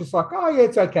 They're not just like, oh yeah,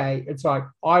 it's okay. It's like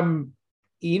I'm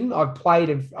in. I've played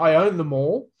and I own them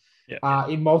all. Yeah.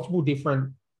 In multiple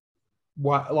different,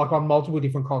 like on multiple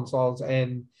different consoles,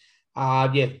 and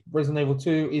Resident Evil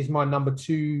 2 is my number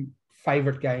 2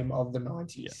 favorite game of the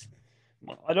 90s.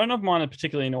 Yeah. I don't know if mine are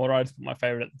particularly in order. I just put my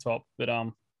favorite at the top, but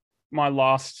my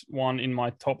last one in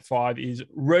my top 5 is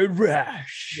Road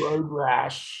Rash. Road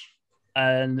Rash.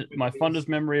 And my fondest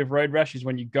memory of Road Rash is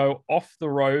when you go off the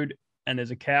road and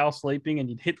there's a cow sleeping and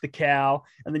you'd hit the cow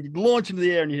and then you'd launch into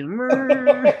the air and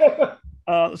you'd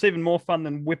it's even more fun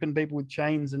than whipping people with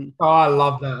chains. And I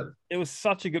love that. It was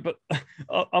such a good, but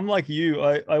I'm like you.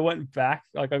 I went back,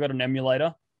 like I got an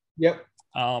emulator. Yep.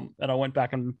 And I went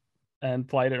back and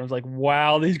played it. I was like,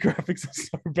 wow, these graphics are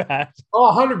so bad.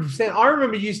 Oh, 100%. I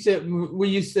remember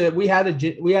we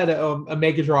had a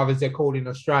Mega Drive, as they're called in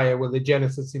Australia, with the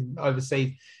Genesis in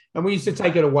overseas. And we used to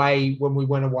take it away when we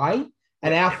went away.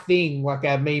 And our thing, like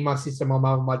me, my sister, my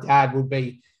mum, and my dad would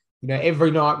be, every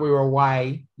night we were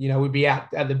away, we'd be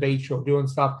out at the beach or doing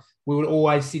stuff. We would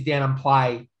always sit down and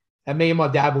play. And me and my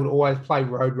dad would always play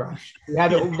Road Rash. We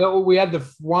had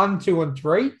the 1, 2, and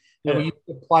 3, and we used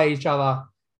to play each other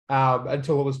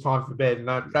until it was time for bed. And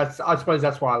I suppose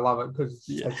that's why I love it, because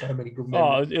it has so many good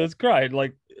memories. Oh, it was great.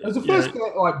 Like it was the first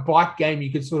bike game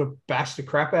you could sort of bash the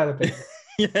crap out of people.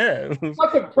 Yeah, it was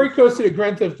like a precursor to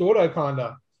Grand Theft Auto, kind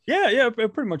of. Yeah, it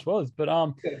pretty much was. But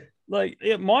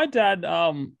my dad,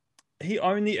 he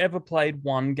only ever played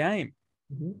one game.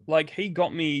 Mm-hmm. Like he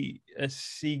got me a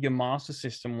Sega Master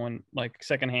System when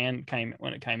secondhand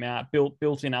when it came out,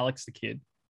 built in Alex the Kid.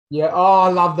 Yeah, I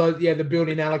love those. Yeah, the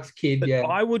built-in Alex Kid. But yeah,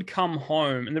 I would come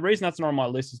home, and the reason that's not on my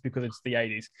list is because it's the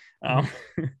 80s.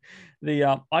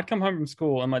 I'd come home from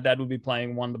school, and my dad would be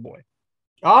playing Wonder Boy.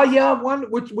 Oh yeah,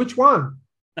 which one?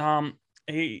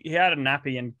 He had a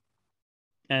nappy and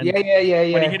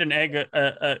yeah. When he hit an egg,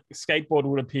 a skateboard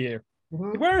would appear.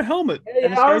 Mm-hmm. Wear a helmet.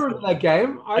 Yeah, I remember that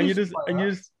game.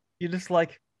 You're just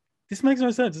like, this makes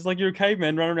no sense. It's like you're a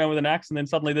caveman running around with an axe, and then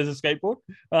suddenly there's a skateboard.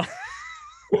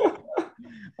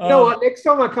 You know what? Next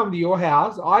time I come to your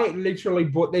house, I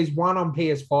literally there's one on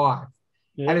PS5,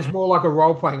 and it's more like a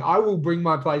role playing. I will bring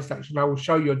my PlayStation. I will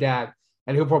show your dad,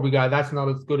 and he'll probably go, "That's not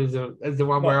as good as the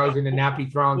one where I was in a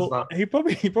nappy throwing stuff." He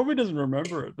probably doesn't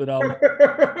remember it, but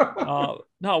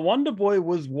no, Wonder Boy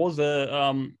was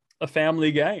a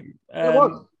family game. It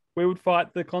was. We would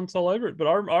fight the console over it, but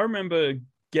I remember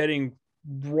getting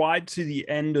right to the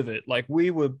end of it. Like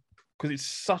because it's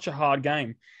such a hard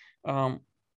game.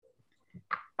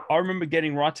 I remember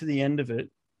getting right to the end of it,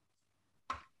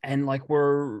 and like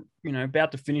we're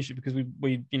about to finish it because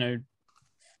we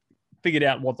figured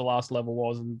out what the last level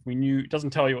was, and we knew it doesn't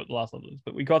tell you what the last level is,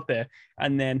 but we got there,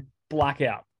 and then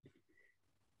blackout.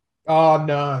 Oh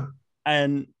no!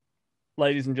 And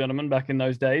ladies and gentlemen, back in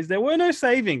those days, there were no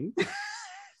saving.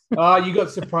 Oh, you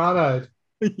got sopranoed.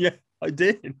 Yeah, I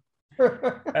did.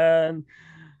 And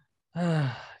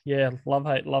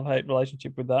love-hate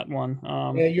relationship with that one.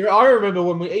 I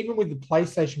remember even with the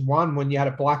PlayStation 1, when you had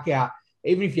a blackout,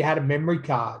 even if you had a memory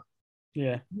card,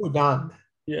 you were done.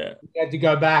 Yeah. You had to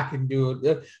go back and do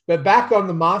it. But back on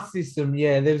the Master System,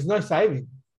 there's no saving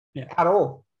at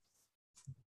all.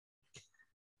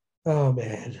 Oh,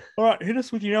 man. All right, hit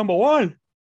us with your number 1.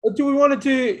 Do we want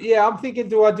to do, I'm thinking,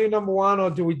 do I do number 1 or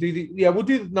do we do we'll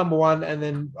do number 1 and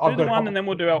then and then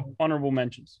we'll do our honorable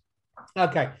mentions.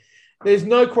 Okay. There's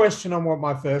no question on what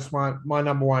my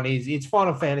number 1 is. It's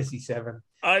Final Fantasy VII.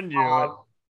 I knew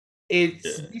it.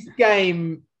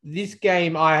 This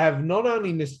game I have not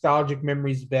only nostalgic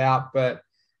memories about, but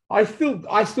I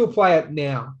still play it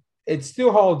now. It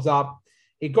still holds up.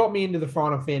 It got me into the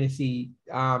Final Fantasy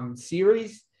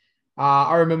series.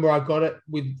 I remember I got it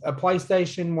with a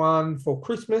PlayStation 1 for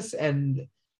Christmas, and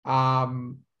I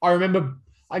remember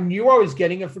I knew I was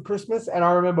getting it for Christmas, and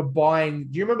I remember buying.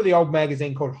 Do you remember the old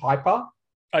magazine called Hyper?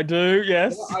 I do,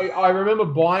 yes. I remember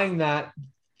buying that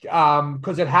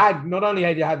because it had not only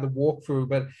had the walkthrough,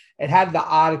 but it had the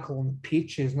article and the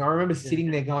pictures. And I remember sitting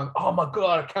there going, "Oh my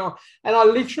god, I can't!" And I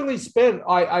literally spent.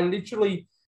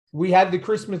 We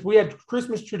had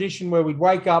Christmas tradition where we'd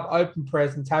wake up, open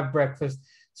presents, have breakfast,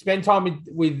 spend time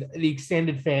with the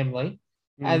extended family.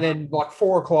 And then like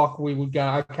 4:00, we would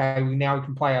go, okay, now we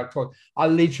can play our toy. I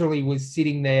literally was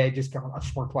sitting there just going, I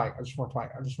just want to play. I just want to play.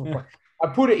 I just want to play. I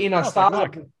put it in. I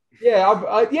started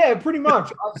Yeah, yeah, pretty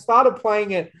much. I started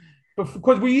playing it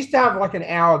because we used to have like an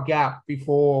hour gap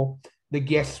before the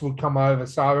guests would come over.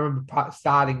 So I remember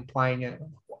starting playing it.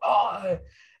 Oh,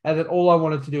 and then all I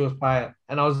wanted to do was play it.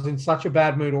 And I was in such a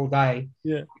bad mood all day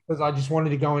Yeah, because I just wanted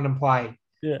to go in and play.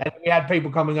 yeah, And we had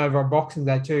people coming over on Boxing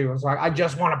Day too. I was like, I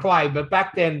just want to play. But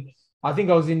back then, I think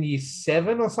I was in year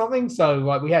 7 or something. So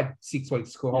like we had 6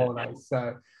 weeks school yeah. holidays.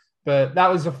 So, but that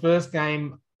was the first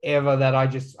game ever that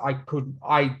I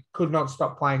could not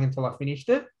stop playing until I finished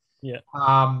it. Yeah.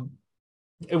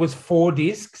 It was 4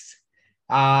 discs.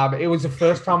 It was the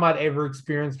first time I'd ever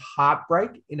experienced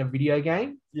heartbreak in a video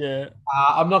game. Yeah.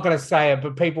 I'm not going to say it,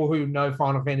 but people who know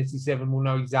Final Fantasy VII will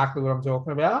know exactly what I'm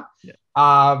talking about.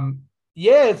 Yeah.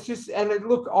 Yeah, it's just, and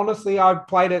look, honestly, I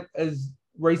played it as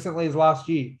recently as last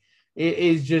year. It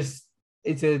is just,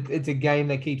 it's a game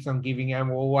that keeps on giving and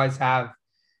will always have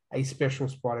a special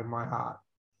spot in my heart.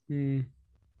 Mm.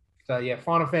 So yeah,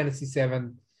 Final Fantasy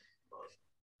VII.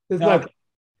 There's No,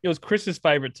 it was Chris's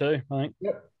favorite too, I think.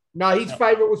 Yep. No, his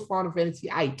favorite was Final Fantasy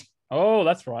VIII. Oh,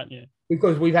 that's right. Yeah.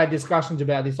 Because we've had discussions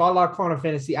about this. I like Final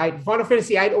Fantasy VIII. Final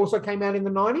Fantasy VIII also came out in the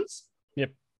 90s.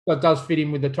 Yep. So it does fit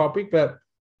in with the topic. But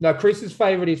no, Chris's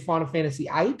favorite is Final Fantasy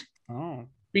VIII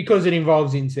because it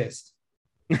involves incest.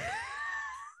 It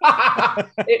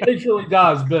literally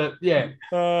does. But yeah.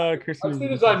 Chris, as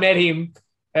soon as I met him,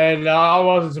 and I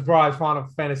wasn't surprised Final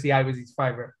Fantasy VIII was his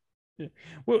favorite. Yeah.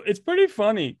 Well, it's pretty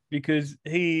funny because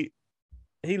he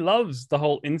loves the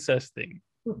whole incest thing.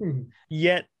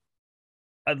 Yet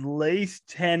at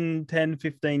least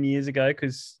 15 years ago,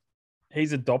 because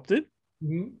he's adopted,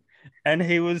 and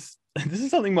he was, this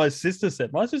is something my sister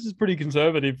said. My sister's pretty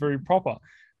conservative, very proper.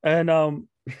 And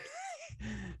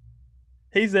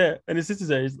he's there, and his sister's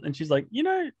there, and she's like,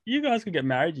 you guys could get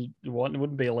married, you want, it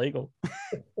wouldn't be illegal.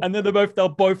 And then they're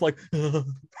both like,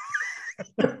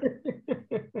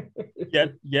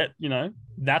 yet,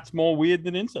 that's more weird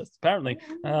than incest, apparently.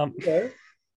 Okay.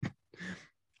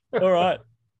 All right.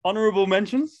 Honorable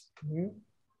mentions.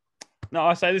 No,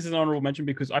 I say this is an honorable mention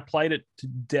because I played it to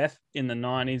death in the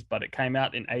 90s, but it came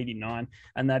out in 89,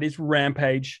 and that is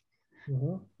Rampage.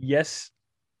 Yes.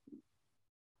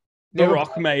 The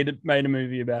Rock made a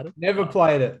movie about it. Never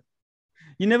played it.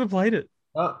 You never played it?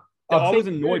 I was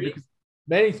annoyed because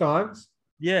many times.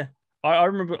 Yeah. I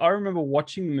remember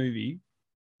watching the movie.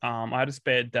 I had a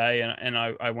spare day and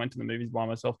I went to the movies by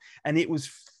myself, and it was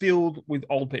filled with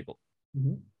old people.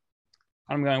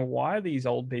 I'm going, why are these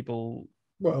old people?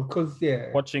 Well, because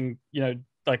watching,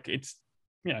 like it's,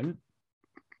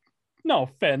 no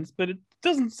offense, but it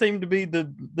doesn't seem to be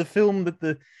the film that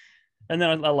the. And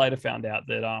then I later found out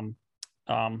that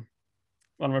one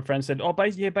of my friends said,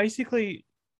 basically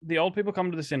the old people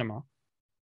come to the cinema,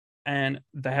 and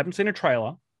they haven't seen a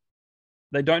trailer.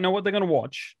 They don't know what they're going to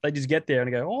watch. They just get there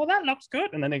and go, oh, that looks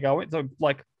good. And then they go, so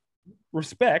like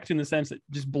respect in the sense that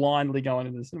just blindly going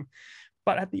into the cinema.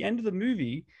 But at the end of the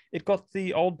movie, it got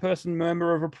the old person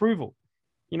murmur of approval,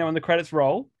 when the credits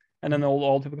roll, and then the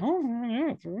old people go, oh,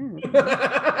 yeah.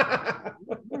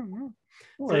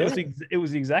 So it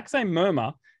was the exact same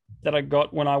murmur that I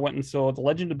got when I went and saw The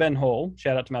Legend of Ben Hall.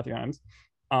 Shout out to Matthew Holmes.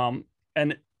 And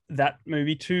that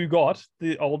movie too got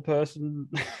the old person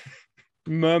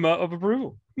murmur of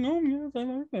approval. Oh, yes, I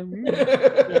like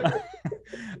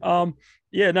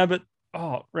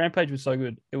that. Rampage was so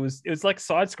good. It was like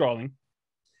side scrolling.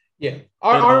 Yeah,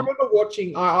 I remember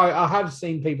watching. I have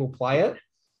seen people play it.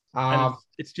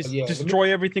 It's just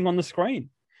destroy everything on the screen.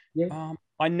 Yeah.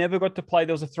 I never got to play.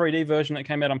 There was a 3D version that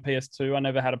came out on PS2. I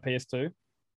never had a PS2.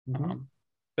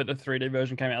 But the 3D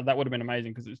version came out. That would have been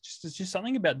amazing because it's just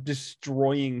something about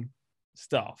destroying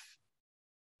stuff.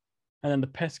 And then the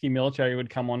pesky military would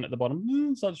come on at the bottom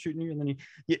and start shooting you, and then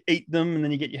you eat them, and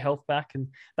then you get your health back. And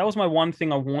that was my one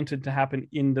thing I wanted to happen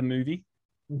in the movie.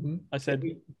 I said,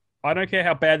 I don't care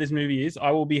how bad this movie is. I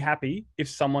will be happy if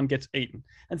someone gets eaten.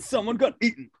 And someone got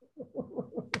eaten.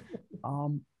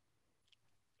 And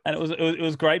it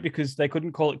was great because they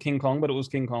couldn't call it King Kong, but it was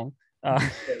King Kong.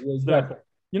 Exactly.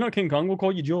 You're not King Kong. We'll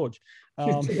call you George.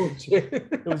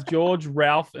 It was George,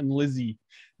 Ralph, and Lizzie.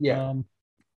 Yeah.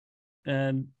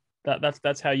 And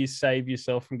that's how you save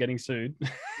yourself from getting sued.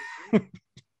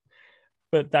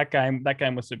 But that game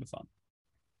was super fun.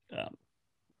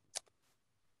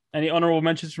 Any honorable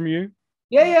mentions from you?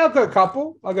 Yeah, I've got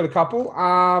a couple.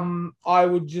 I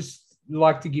would just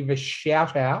like to give a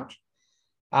shout out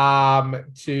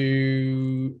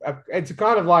to it's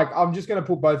kind of like, I'm just going to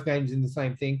put both games in the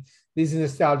same thing. This is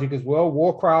nostalgic as well.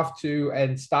 Warcraft 2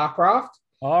 and StarCraft.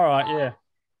 All right, yeah.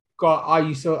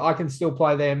 I can still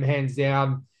play them hands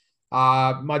down.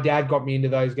 My dad got me into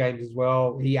those games as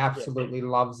well. He absolutely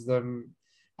loves them.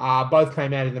 Both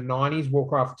came out in the 90s.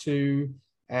 Warcraft 2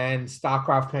 and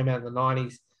StarCraft came out in the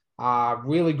 90s.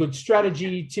 Really good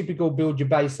strategy, typical build your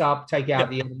base up, take out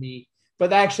the enemy. But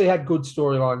they actually had good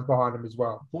storylines behind them as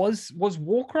well. Was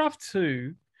Warcraft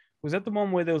 2, was that the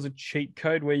one where there was a cheat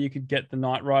code where you could get the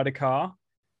Knight Rider car?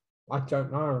 I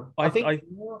don't know. I can't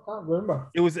remember.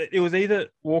 It was either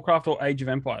Warcraft or Age of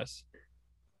Empires.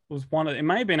 It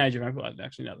may have been Age of Empires,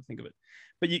 actually, now to think of it.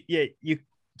 But you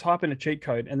type in a cheat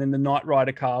code and then the Knight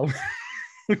Rider car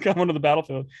would come onto the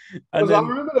battlefield. I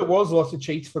remember there was lots of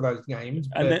cheats for those games.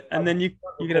 And then you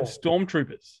could have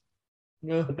stormtroopers.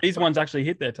 Yeah. But these ones actually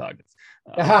hit their targets.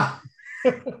 But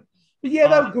yeah,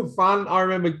 they were good fun. I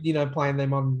remember, playing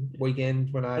them on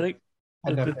weekends when I think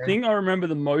the thing I remember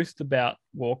the most about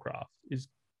Warcraft is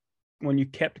when you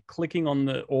kept clicking on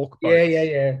the orc boats.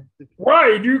 Yeah.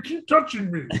 Why do you keep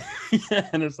touching me? Yeah,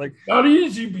 and it's like, not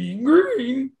easy being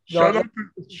green. Shut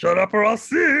up or I'll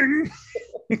sing.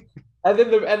 And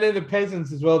then the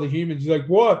peasants as well, the humans, like,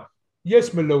 what?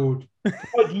 Yes, my lord.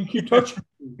 Why do you keep touching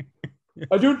me?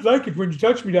 I don't like it when you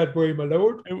touch me that way, my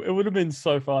lord. It would have been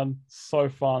so fun.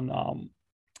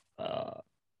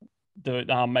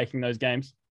 Making those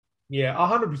games. Yeah,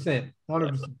 100%.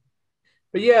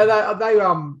 But yeah,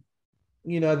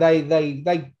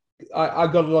 I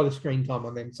got a lot of screen time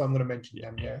on them, so I'm going to mention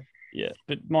them. Yeah.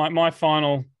 But my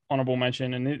final honorable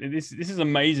mention, and this is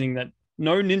amazing that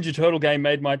no Ninja Turtle game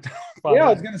made my top 5. Yeah, I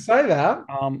was going to say that.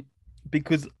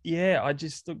 Because I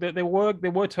just there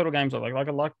were turtle games I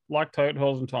like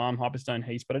Turtles in Time, Hyperstone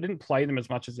Heist, but I didn't play them as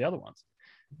much as the other ones.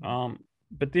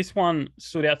 But this one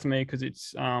stood out to me because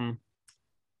it's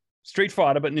Street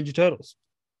Fighter, but Ninja Turtles.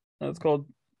 It's called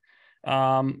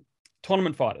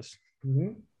Tournament Fighters,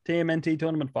 TMNT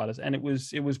Tournament Fighters, and it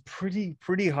was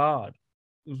pretty hard.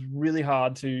 It was really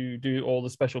hard to do all the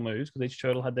special moves because each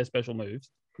turtle had their special moves.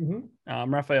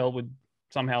 Raphael would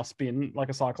somehow spin like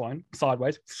a cyclone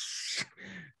sideways.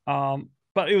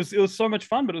 But it was so much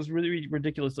fun, but it was really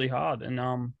ridiculously hard.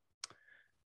 And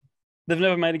they've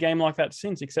never made a game like that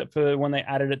since, except for when they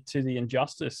added it to the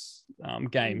Injustice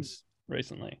games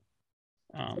recently.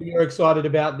 So you're excited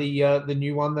about the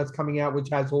new one that's coming out, which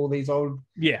has all these old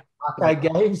arcade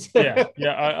games?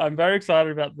 I'm very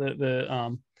excited about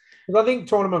the because I think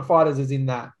Tournament Fighters is in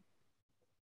that.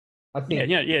 I think.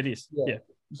 Yeah, it is. Yeah.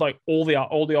 It's like all the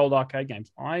old arcade games.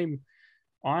 I'm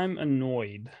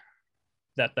annoyed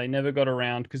that they never got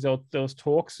around because there was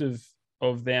talks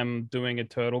of them doing a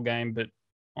turtle game, but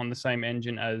on the same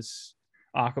engine as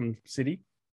Arkham City.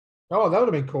 Oh, that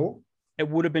would have been cool. It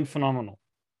would have been phenomenal.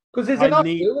 Because there's enough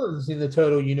villains in the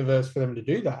turtle universe for them to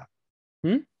do that.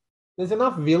 There's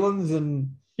enough villains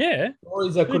and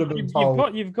stories that could have been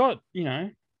told. You've got.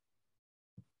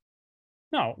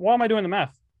 No, why am I doing the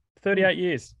math? 38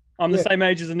 years. I'm the same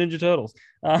age as the Ninja Turtles.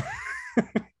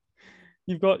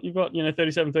 You've got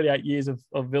 37, 38 years of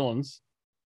villains.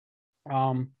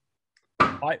 I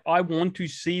want to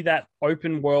see that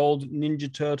open world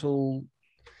Ninja Turtle.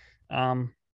 But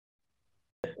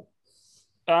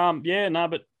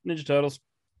Ninja Turtles,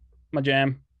 my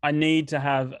jam. I need to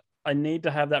have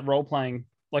that role playing.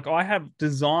 Like I have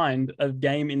designed a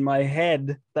game in my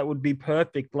head that would be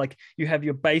perfect. Like you have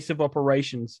your base of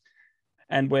operations,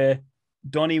 and where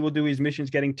Donnie will do his missions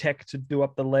getting tech to do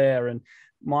up the lair, and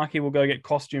Mikey will go get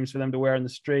costumes for them to wear in the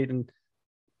street, and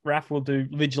Raph will do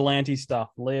vigilante stuff.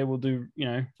 Leia will do,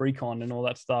 recon and all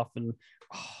that stuff. And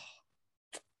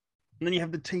then you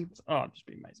have the teams. Oh, it'd just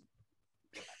be amazing.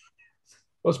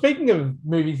 Well, speaking of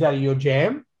movies out of your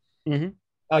jam,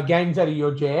 games out of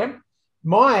your jam,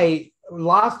 my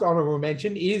last honorable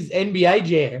mention is NBA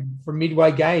Jam from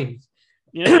Midway Games.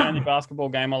 Yeah, the only basketball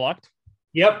game I liked.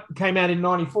 Yep, came out in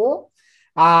 '94.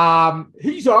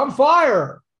 He's on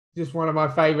fire. Just one of my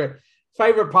favorite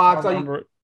parts.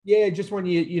 Just when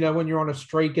when you're on a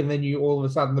streak and then you all of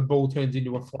a sudden the ball turns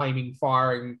into a flaming,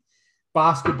 firing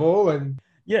basketball. And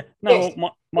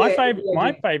my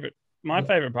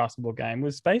favorite basketball game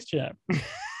was Space Jam.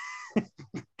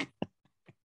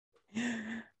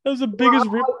 That was the biggest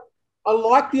rip. I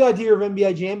like the idea of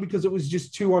NBA Jam because it was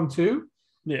just 2-on-2.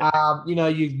 Yeah.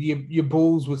 Your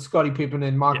Bulls with Scottie Pippen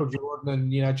and Michael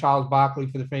Jordan and Charles Barkley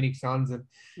for the Phoenix Suns, and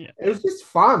it was just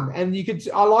fun. And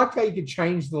I liked how you could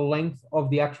change the length of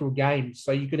the actual game,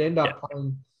 so you could end up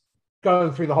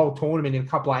going through the whole tournament in a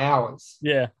couple of hours.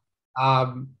 Yeah.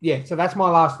 So that's my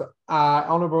last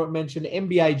honorable mention.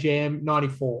 NBA Jam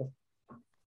 '94.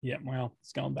 Yeah. Well,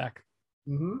 it's going back.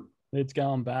 Mm-hmm. It's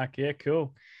going back. Yeah.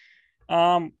 Cool.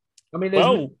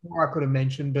 There's more I could have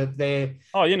mentioned, but they're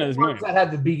there's ones that had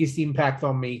the biggest impact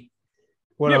on me.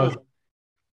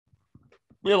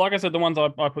 Yeah, like I said, the ones I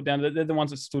put down, they're the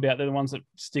ones that stood out. They're the ones that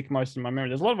stick most in my memory.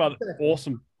 There's a lot of other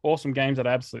awesome games that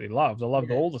I absolutely loved. I loved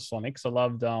all the Sonics. I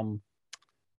loved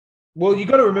Well, you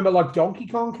got to remember, like Donkey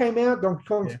Kong came out. Donkey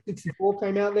Kong 64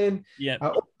 came out then. Yeah.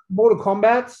 Mortal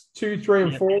Kombat 2, 3,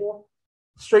 and 4.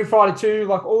 Street Fighter 2,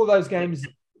 like all of those games.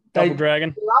 Double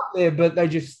Dragon. They're up there, but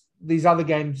these other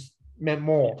games meant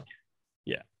more.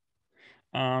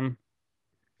 Yeah.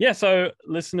 So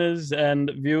listeners and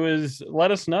viewers,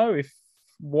 let us know if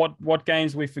what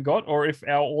games we forgot, or if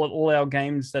all our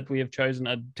games that we have chosen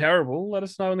are terrible. Let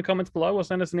us know in the comments below, or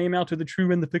send us an email to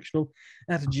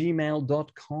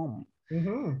thetrueandthefictional@gmail.com.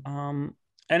 Mm-hmm.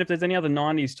 And if there's any other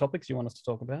 90s topics you want us to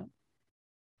talk about,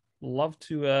 love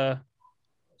to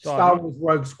Star Wars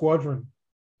Rogue Squadron.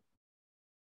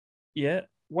 Yeah.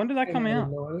 When did that come out?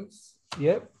 90s.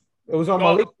 Yep. It was on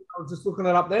my list. I was just looking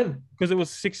it up then. Because it was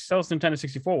Nintendo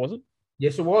 64, was it?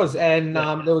 Yes, it was. And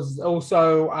there was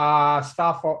also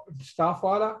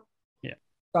Starfighter. Yeah.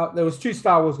 There was 2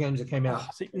 Star Wars games that came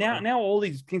out. See, now all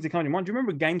these things are coming to mind. Do you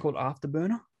remember a game called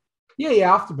Afterburner?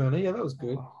 Yeah, Afterburner. Yeah, that was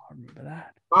good. Oh, I remember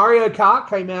that. Mario Kart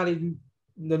came out in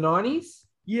the 90s.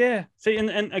 Yeah. See,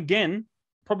 and again,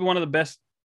 probably one of the best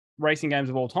racing games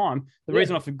of all time. The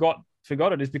reason I forgot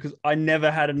it is because I never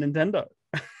had a Nintendo.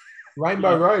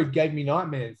 Rainbow Road gave me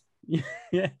nightmares.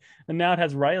 Yeah. And now it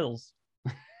has rails.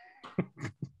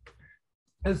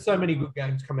 There's so many good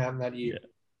games come out in that year.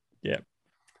 Yeah.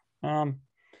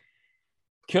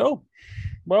 Cool.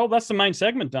 Well, that's the main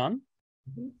segment done.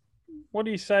 What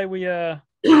do you say we to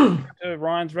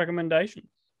Ryan's recommendation?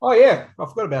 Oh yeah, I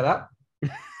forgot about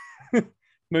that.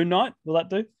 Moon Knight, will that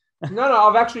do? No,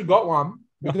 I've actually got one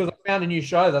because I found a new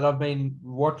show that I've been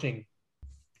watching.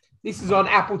 This is on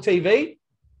Apple TV.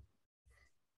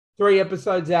 3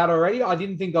 episodes out already. I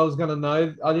didn't think I was going to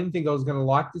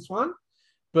like this one,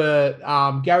 but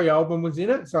Gary Oldman was in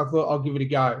it, so I thought I'll give it a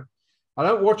go. I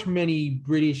don't watch many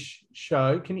British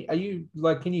show. Can you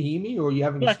hear me, or are you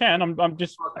having? Yeah, I can. I'm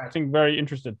just very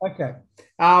interested. Okay.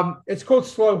 It's called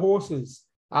Slow Horses.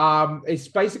 It's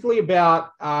basically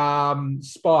about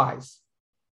spies.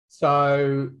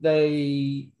 So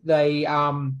Gary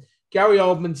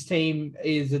Oldman's team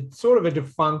is a sort of a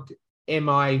defunct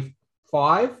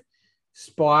MI5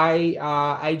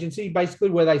 spy agency, basically,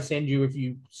 where they send you if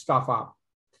you stuff up.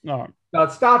 All right. So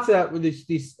it starts out with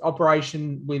this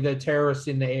operation with a terrorist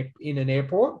in an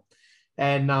airport,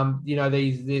 and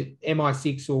the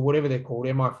MI6 or whatever they're called,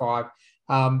 MI5,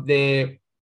 they're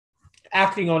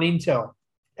acting on intel,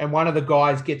 and one of the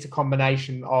guys gets a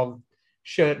combination of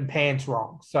shirt and pants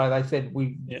wrong. So they said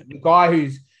the guy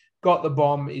who's got the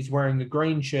bomb is wearing the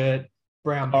green shirt,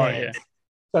 brown pants. Yeah.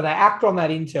 So they act on that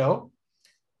intel,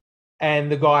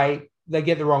 and they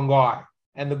get the wrong guy.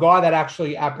 And the guy that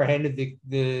actually apprehended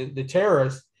the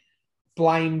terrorist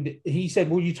he said,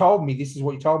 well, you told me, this is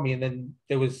what you told me. And then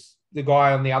there was the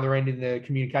guy on the other end in the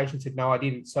communication said, no, I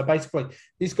didn't. So basically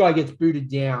this guy gets booted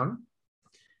down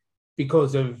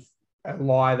because of a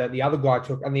lie that the other guy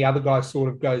took, and the other guy sort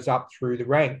of goes up through the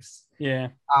ranks.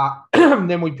 Yeah.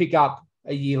 Then we pick up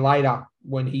a year later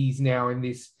when he's now in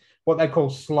this, what they call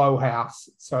Slough House.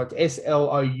 So it's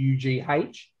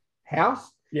SLOUGH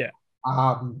house. Yeah.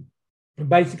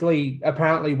 Basically,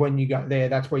 apparently, when you go there,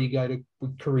 that's where you go to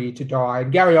career to die.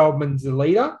 And Gary Oldman's the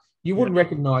leader. You wouldn't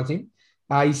recognize him.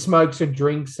 He smokes and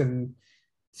drinks and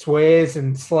swears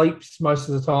and sleeps most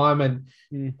of the time.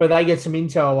 But they get some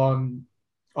intel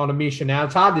on a mission. Now,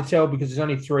 it's hard to tell because there's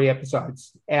only 3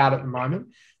 episodes out at the moment.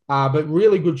 But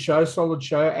really good show, solid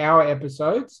show, hour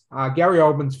episodes. Gary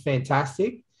Oldman's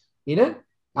fantastic in it.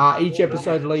 Each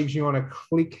episode leaves you on a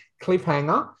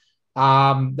cliffhanger.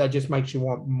 That just makes you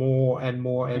want more and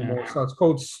more and more. So it's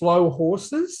called Slow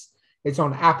Horses. It's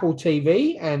on Apple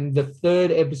TV, and the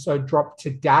 3rd episode dropped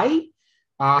today.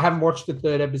 I haven't watched the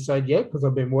 3rd episode yet because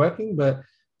I've been working, but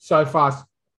so far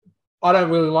I don't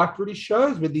really like British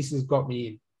shows, but this has got me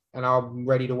in, and I'm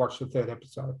ready to watch the 3rd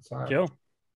episode. So cool.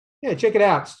 Yeah, check it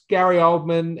out. It's Gary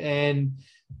Oldman and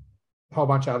a whole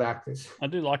bunch of other actors. I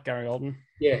do like Gary Oldman.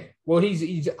 Yeah, well,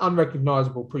 he's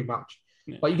unrecognizable pretty much.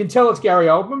 Yeah. Like you can tell it's Gary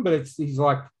Oldman, but it's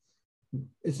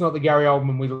not the Gary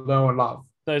Oldman we know and love.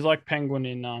 So he's like Penguin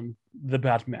in The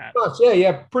Batman.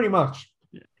 Yeah, pretty much.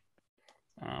 Yeah.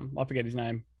 I forget his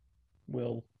name.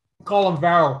 Colin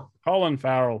Farrell.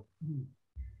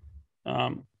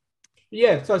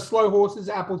 Yeah, so Slow Horses,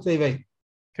 Apple TV.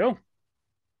 Cool.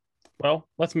 Well,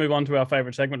 let's move on to our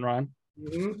favorite segment, Ryan.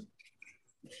 Mm-hmm.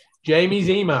 Jamie's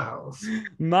emails.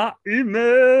 My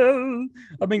email.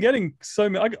 I've been getting so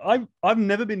many. I've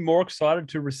never been more excited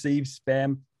to receive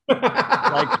spam.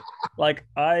 I click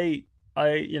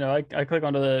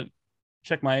onto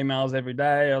check my emails every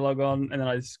day. I log on and then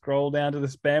I scroll down to the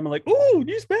spam. I'm like, ooh,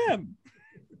 new spam.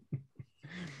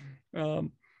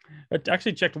 I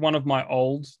actually checked one of my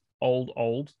old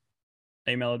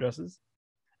email addresses,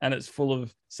 and it's full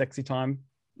of sexy time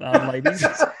ladies.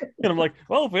 And I'm like,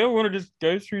 well, if we ever want to just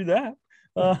go through that.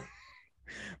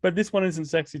 But this one isn't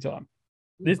sexy time.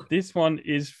 This one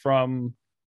is from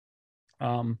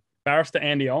Barrister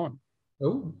Andy Owen.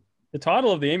 Oh. The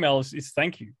title of the email is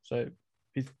thank you. So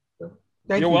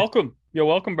Thank you're you. welcome. You're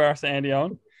welcome, Barrister Andy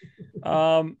Owen.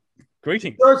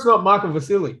 Greetings. Sure, it's not Michael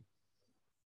Vasily.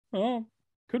 Oh,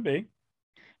 could be.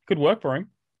 Could work for him.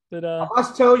 But I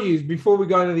must tell you before we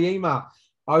go into the email,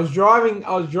 I was driving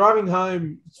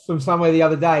home from somewhere the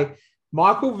other day.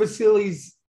 Michael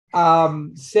Vasily's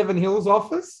Seven Hills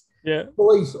office. Yeah.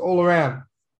 Police all around.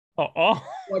 Oh.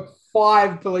 Like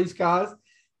 5 police cars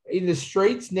in the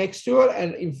streets next to it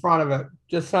and in front of it.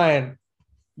 Just saying.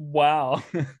 Wow.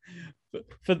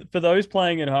 For those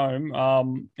playing at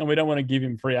home, and we don't want to give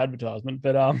him free advertisement,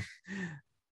 but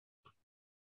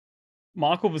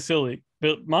Michael Vasily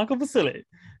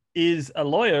is a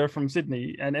lawyer from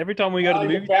Sydney, and every time we go to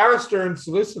the movie, barrister and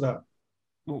solicitor.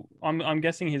 I'm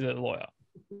guessing he's a lawyer.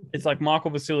 It's like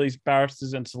Michael Vasily's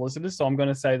barristers and solicitors, so I'm going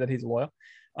to say that he's a lawyer.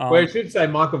 Well, it should say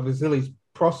Michael Vasily's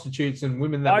prostitutes and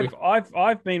women that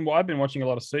I've been watching a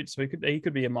lot of Suits, so he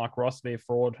could be a Mike Ross, be a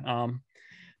fraud.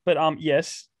 But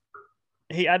yes,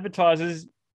 he advertises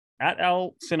at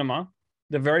our cinema.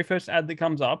 The very first ad that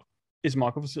comes up is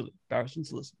Michael Vasily, barrister and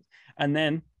solicitor, and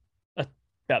then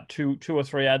about two or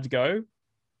three ads go,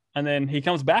 and then he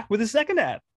comes back with a second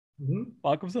ad. Mm-hmm.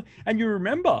 Michael Vasily. And you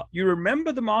remember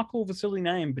the Michael Vasily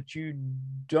name, but you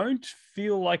don't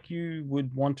feel like you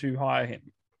would want to hire him.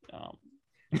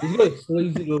 He's got a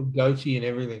sleazy little goatee and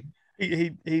everything.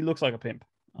 He looks like a pimp.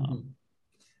 Mm-hmm.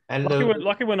 And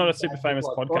lucky we're not a super famous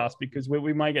podcast because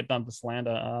we may get done for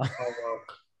slander.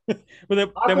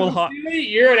 Well, then we'll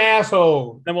you're an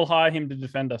asshole. Then we'll hire him to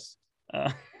defend us.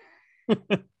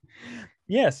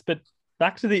 Yes, but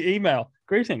back to the email.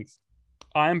 Greetings.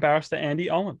 I am Barrister Andy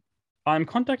Owen. I'm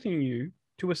contacting you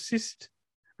to assist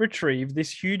retrieve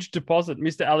this huge deposit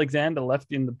Mr. Alexander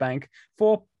left in the bank,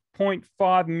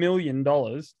 $4.5 million,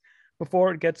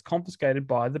 before it gets confiscated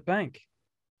by the bank.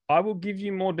 I will give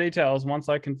you more details once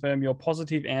I confirm your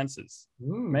positive answers.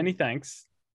 Many thanks,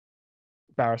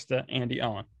 Barrister Andy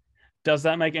Owen. Does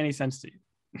that make any sense to you?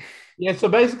 Yeah, so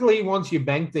basically he wants your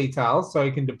bank details so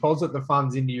he can deposit the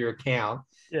funds into your account.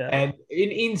 Yeah. And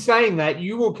in saying that,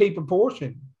 you will keep a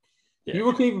portion. Yeah. You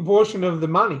will keep a portion of the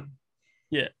money.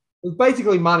 Yeah. It's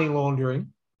basically money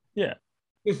laundering. Yeah.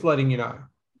 Just letting you know.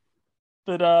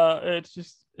 But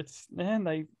man,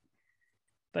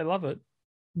 they love it.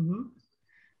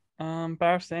 Mm-hmm.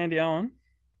 Barrister Andy Owen,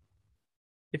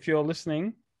 if you're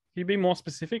listening, can you be more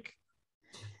specific?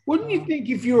 Wouldn't you think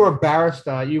if you were a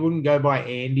barrister, you wouldn't go by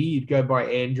Andy, you'd go by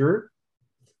Andrew?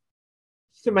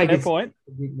 Just to make Fair it point.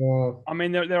 A bit more. I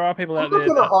mean, there are people out there. I'm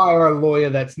not going to hire a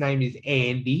lawyer that's name is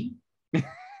Andy.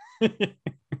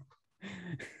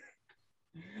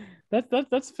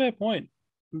 That's a fair point.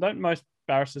 Don't most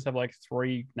barristers have like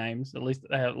 3 names? At least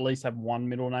they at least have one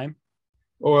middle name.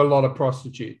 Or a lot of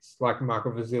prostitutes, like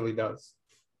Michael Vasily does.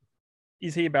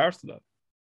 Is he a barrister though?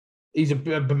 He's a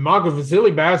Michael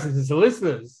Vasily barristers and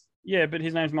solicitors. Yeah, but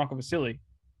his name's Michael Vasily.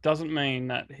 Doesn't mean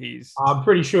that he's. I'm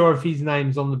pretty sure if his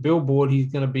name's on the billboard,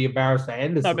 he's going to be a barrister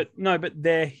Anderson. No, but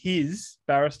they're his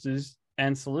barristers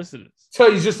and solicitors.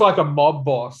 So he's just like a mob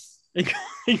boss.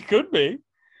 He could be.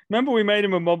 Remember, we made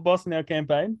him a mob boss in our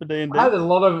campaign for D&D. I had a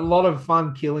lot of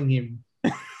fun killing him.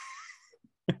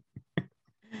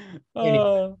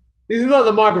 Anyway, this is not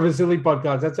the Michael Vasily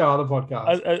podcast. That's our other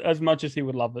podcast. As much as he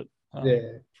would love it.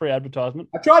 Yeah. Free advertisement.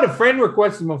 I tried to friend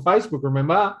request him on Facebook,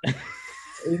 remember?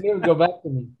 He never got back to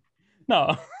me.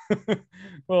 No.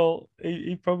 Well,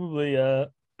 he probably... Him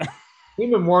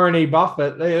and Warren E.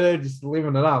 Buffett, they're just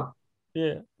living it up.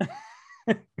 Yeah.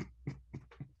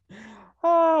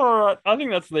 All right. I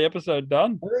think that's the episode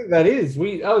done. I think that is.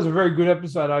 That was a very good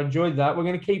episode. I enjoyed that. We're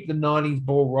going to keep the 90s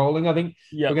ball rolling. I think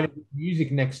we're going to do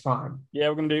music next time. Yeah,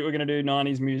 we're going to do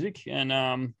 90s music,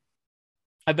 and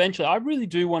eventually I really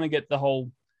do want to get the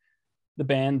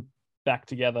band back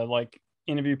together, like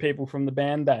interview people from the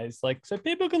band days, like so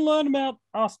people can learn about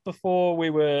us before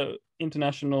we were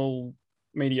international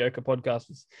mediocre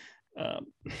podcasters.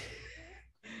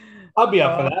 I'll be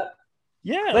up for that.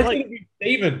 Yeah, let's interview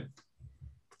Steven.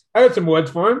 I got some words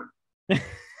for him.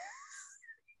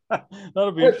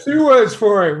 That'll be 2 words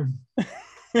for him.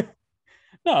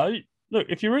 No, look,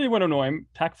 if you really want to annoy him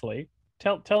tactfully,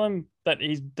 tell him that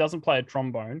he doesn't play a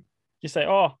trombone. Just say,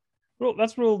 "Oh, well,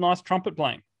 that's real nice trumpet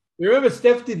playing." You remember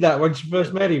Steph did that when she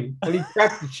first met him, and he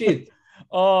cracked the shit.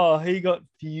 Oh, he got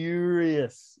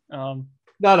furious. No.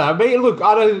 Look,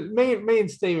 I don't. Me and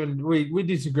Stephen, we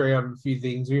disagree on a few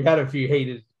things. We've had a few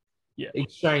heated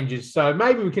exchanges, so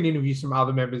maybe we can interview some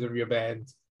other members of your band.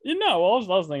 I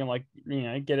was thinking like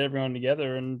get everyone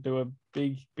together and do a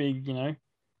big.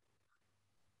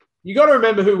 You got to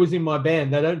remember who was in my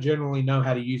band. They don't generally know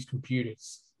how to use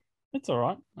computers. It's all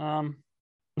right.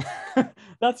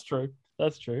 That's true.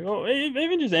 That's true. Or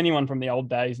even just anyone from the old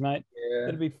days, mate.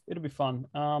 Yeah, it'll be fun.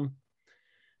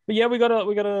 But yeah, we got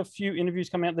a few interviews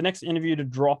coming out. The next interview to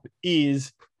drop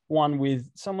is one with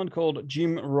someone called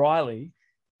Jim Riley.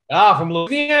 From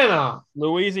Louisiana.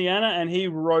 And he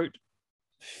wrote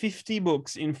 50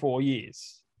 books in 4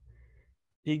 years.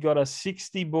 He got a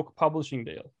 60-book publishing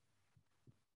deal.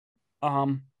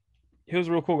 He was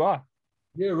a real cool guy.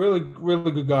 Yeah, really, really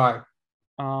good guy.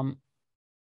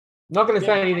 Not going to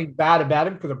say anything bad about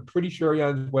him because I'm pretty sure he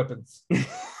owns weapons. No,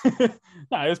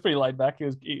 he was pretty laid back.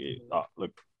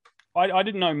 Look, I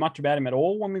didn't know much about him at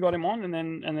all when we got him on, and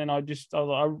then I was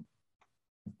like,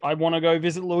 I want to go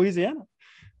visit Louisiana,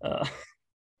 and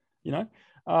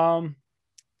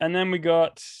then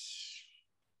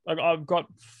I've got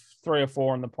 3 or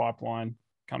 4 in the pipeline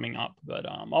coming up, but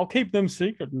I'll keep them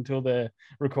secret until they're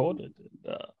recorded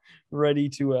and ready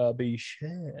to be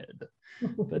shared.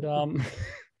 But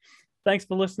thanks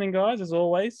for listening, guys. As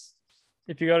always,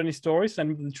 if you got any stories,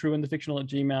 send them to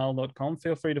thetrueandthefictional@gmail.com.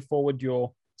 Feel free to forward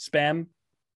your spam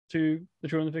to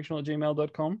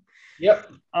thetrueandthefictional@gmail.com.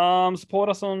 Yep. Support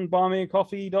us on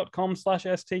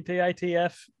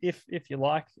buymeacoffee.com/STTATF if you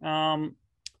like. I've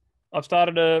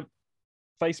started a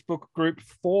Facebook group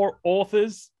for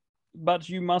authors, but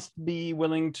you must be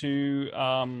willing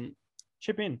to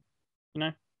chip in,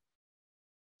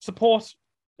 support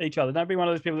each other. Don't be one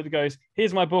of those people that goes,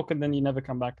 here's my book, and then you never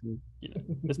come back. And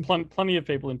there's plenty of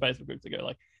people in Facebook groups that go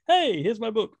like, hey, here's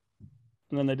my book,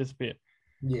 and then they disappear.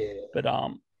 Yeah. But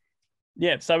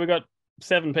so we got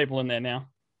 7 people in there now,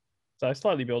 so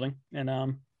slowly building.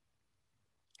 And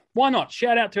why not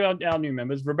shout out to our new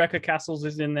members? Rebecca Castles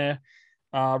is in there.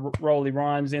 Rolly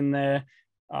Ryan's in there.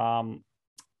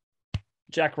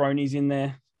 Jack Roney's in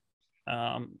there.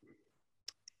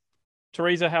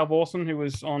 Teresa Halvorsen, who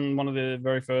was on one of the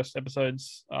very first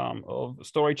episodes of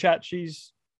Story Chat,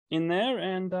 she's in there,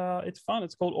 and it's fun.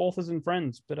 It's called Authors and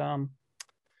Friends. But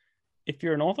if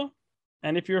you're an author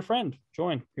and if you're a friend,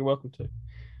 join. You're welcome to.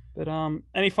 But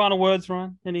any final words,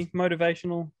 Ryan? Any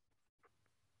motivational?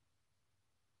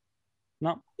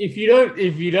 No. If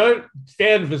you don't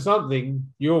stand for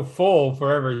something, you'll fall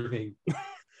for everything.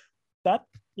 That,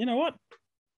 you know what?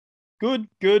 Good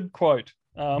quote.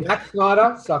 Zack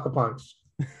Snyder, sucker punch.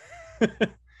 There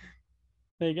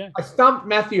you go. I stumped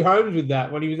Matthew Holmes with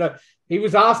that when he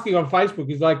was asking on Facebook.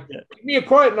 He's like, give me a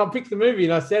quote and I'll pick the movie.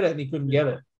 And I said it and he couldn't get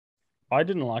it. I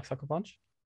didn't like Sucker Punch.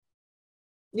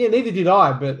 Yeah, neither did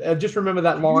I. But I just remember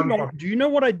that line. Do you know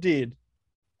what I did?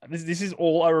 This is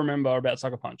all I remember about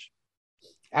Sucker Punch.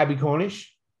 Abby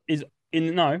Cornish is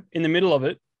in the middle of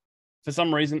it. For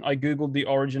some reason, I Googled the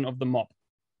origin of the mop.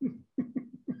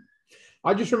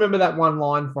 I just remember that one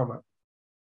line from it.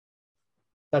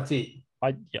 That's it.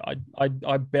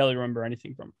 I barely remember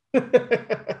anything from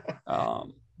it.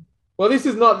 Well, this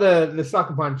is not the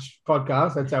Sucker Punch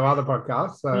podcast. That's our other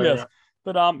podcast. So yes.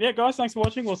 But guys, thanks for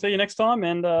watching. We'll see you next time,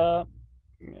 and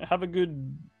have a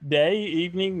good day,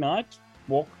 evening, night,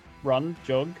 walk, run,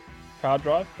 jog, car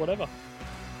drive, whatever.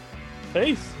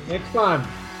 Peace. Next time.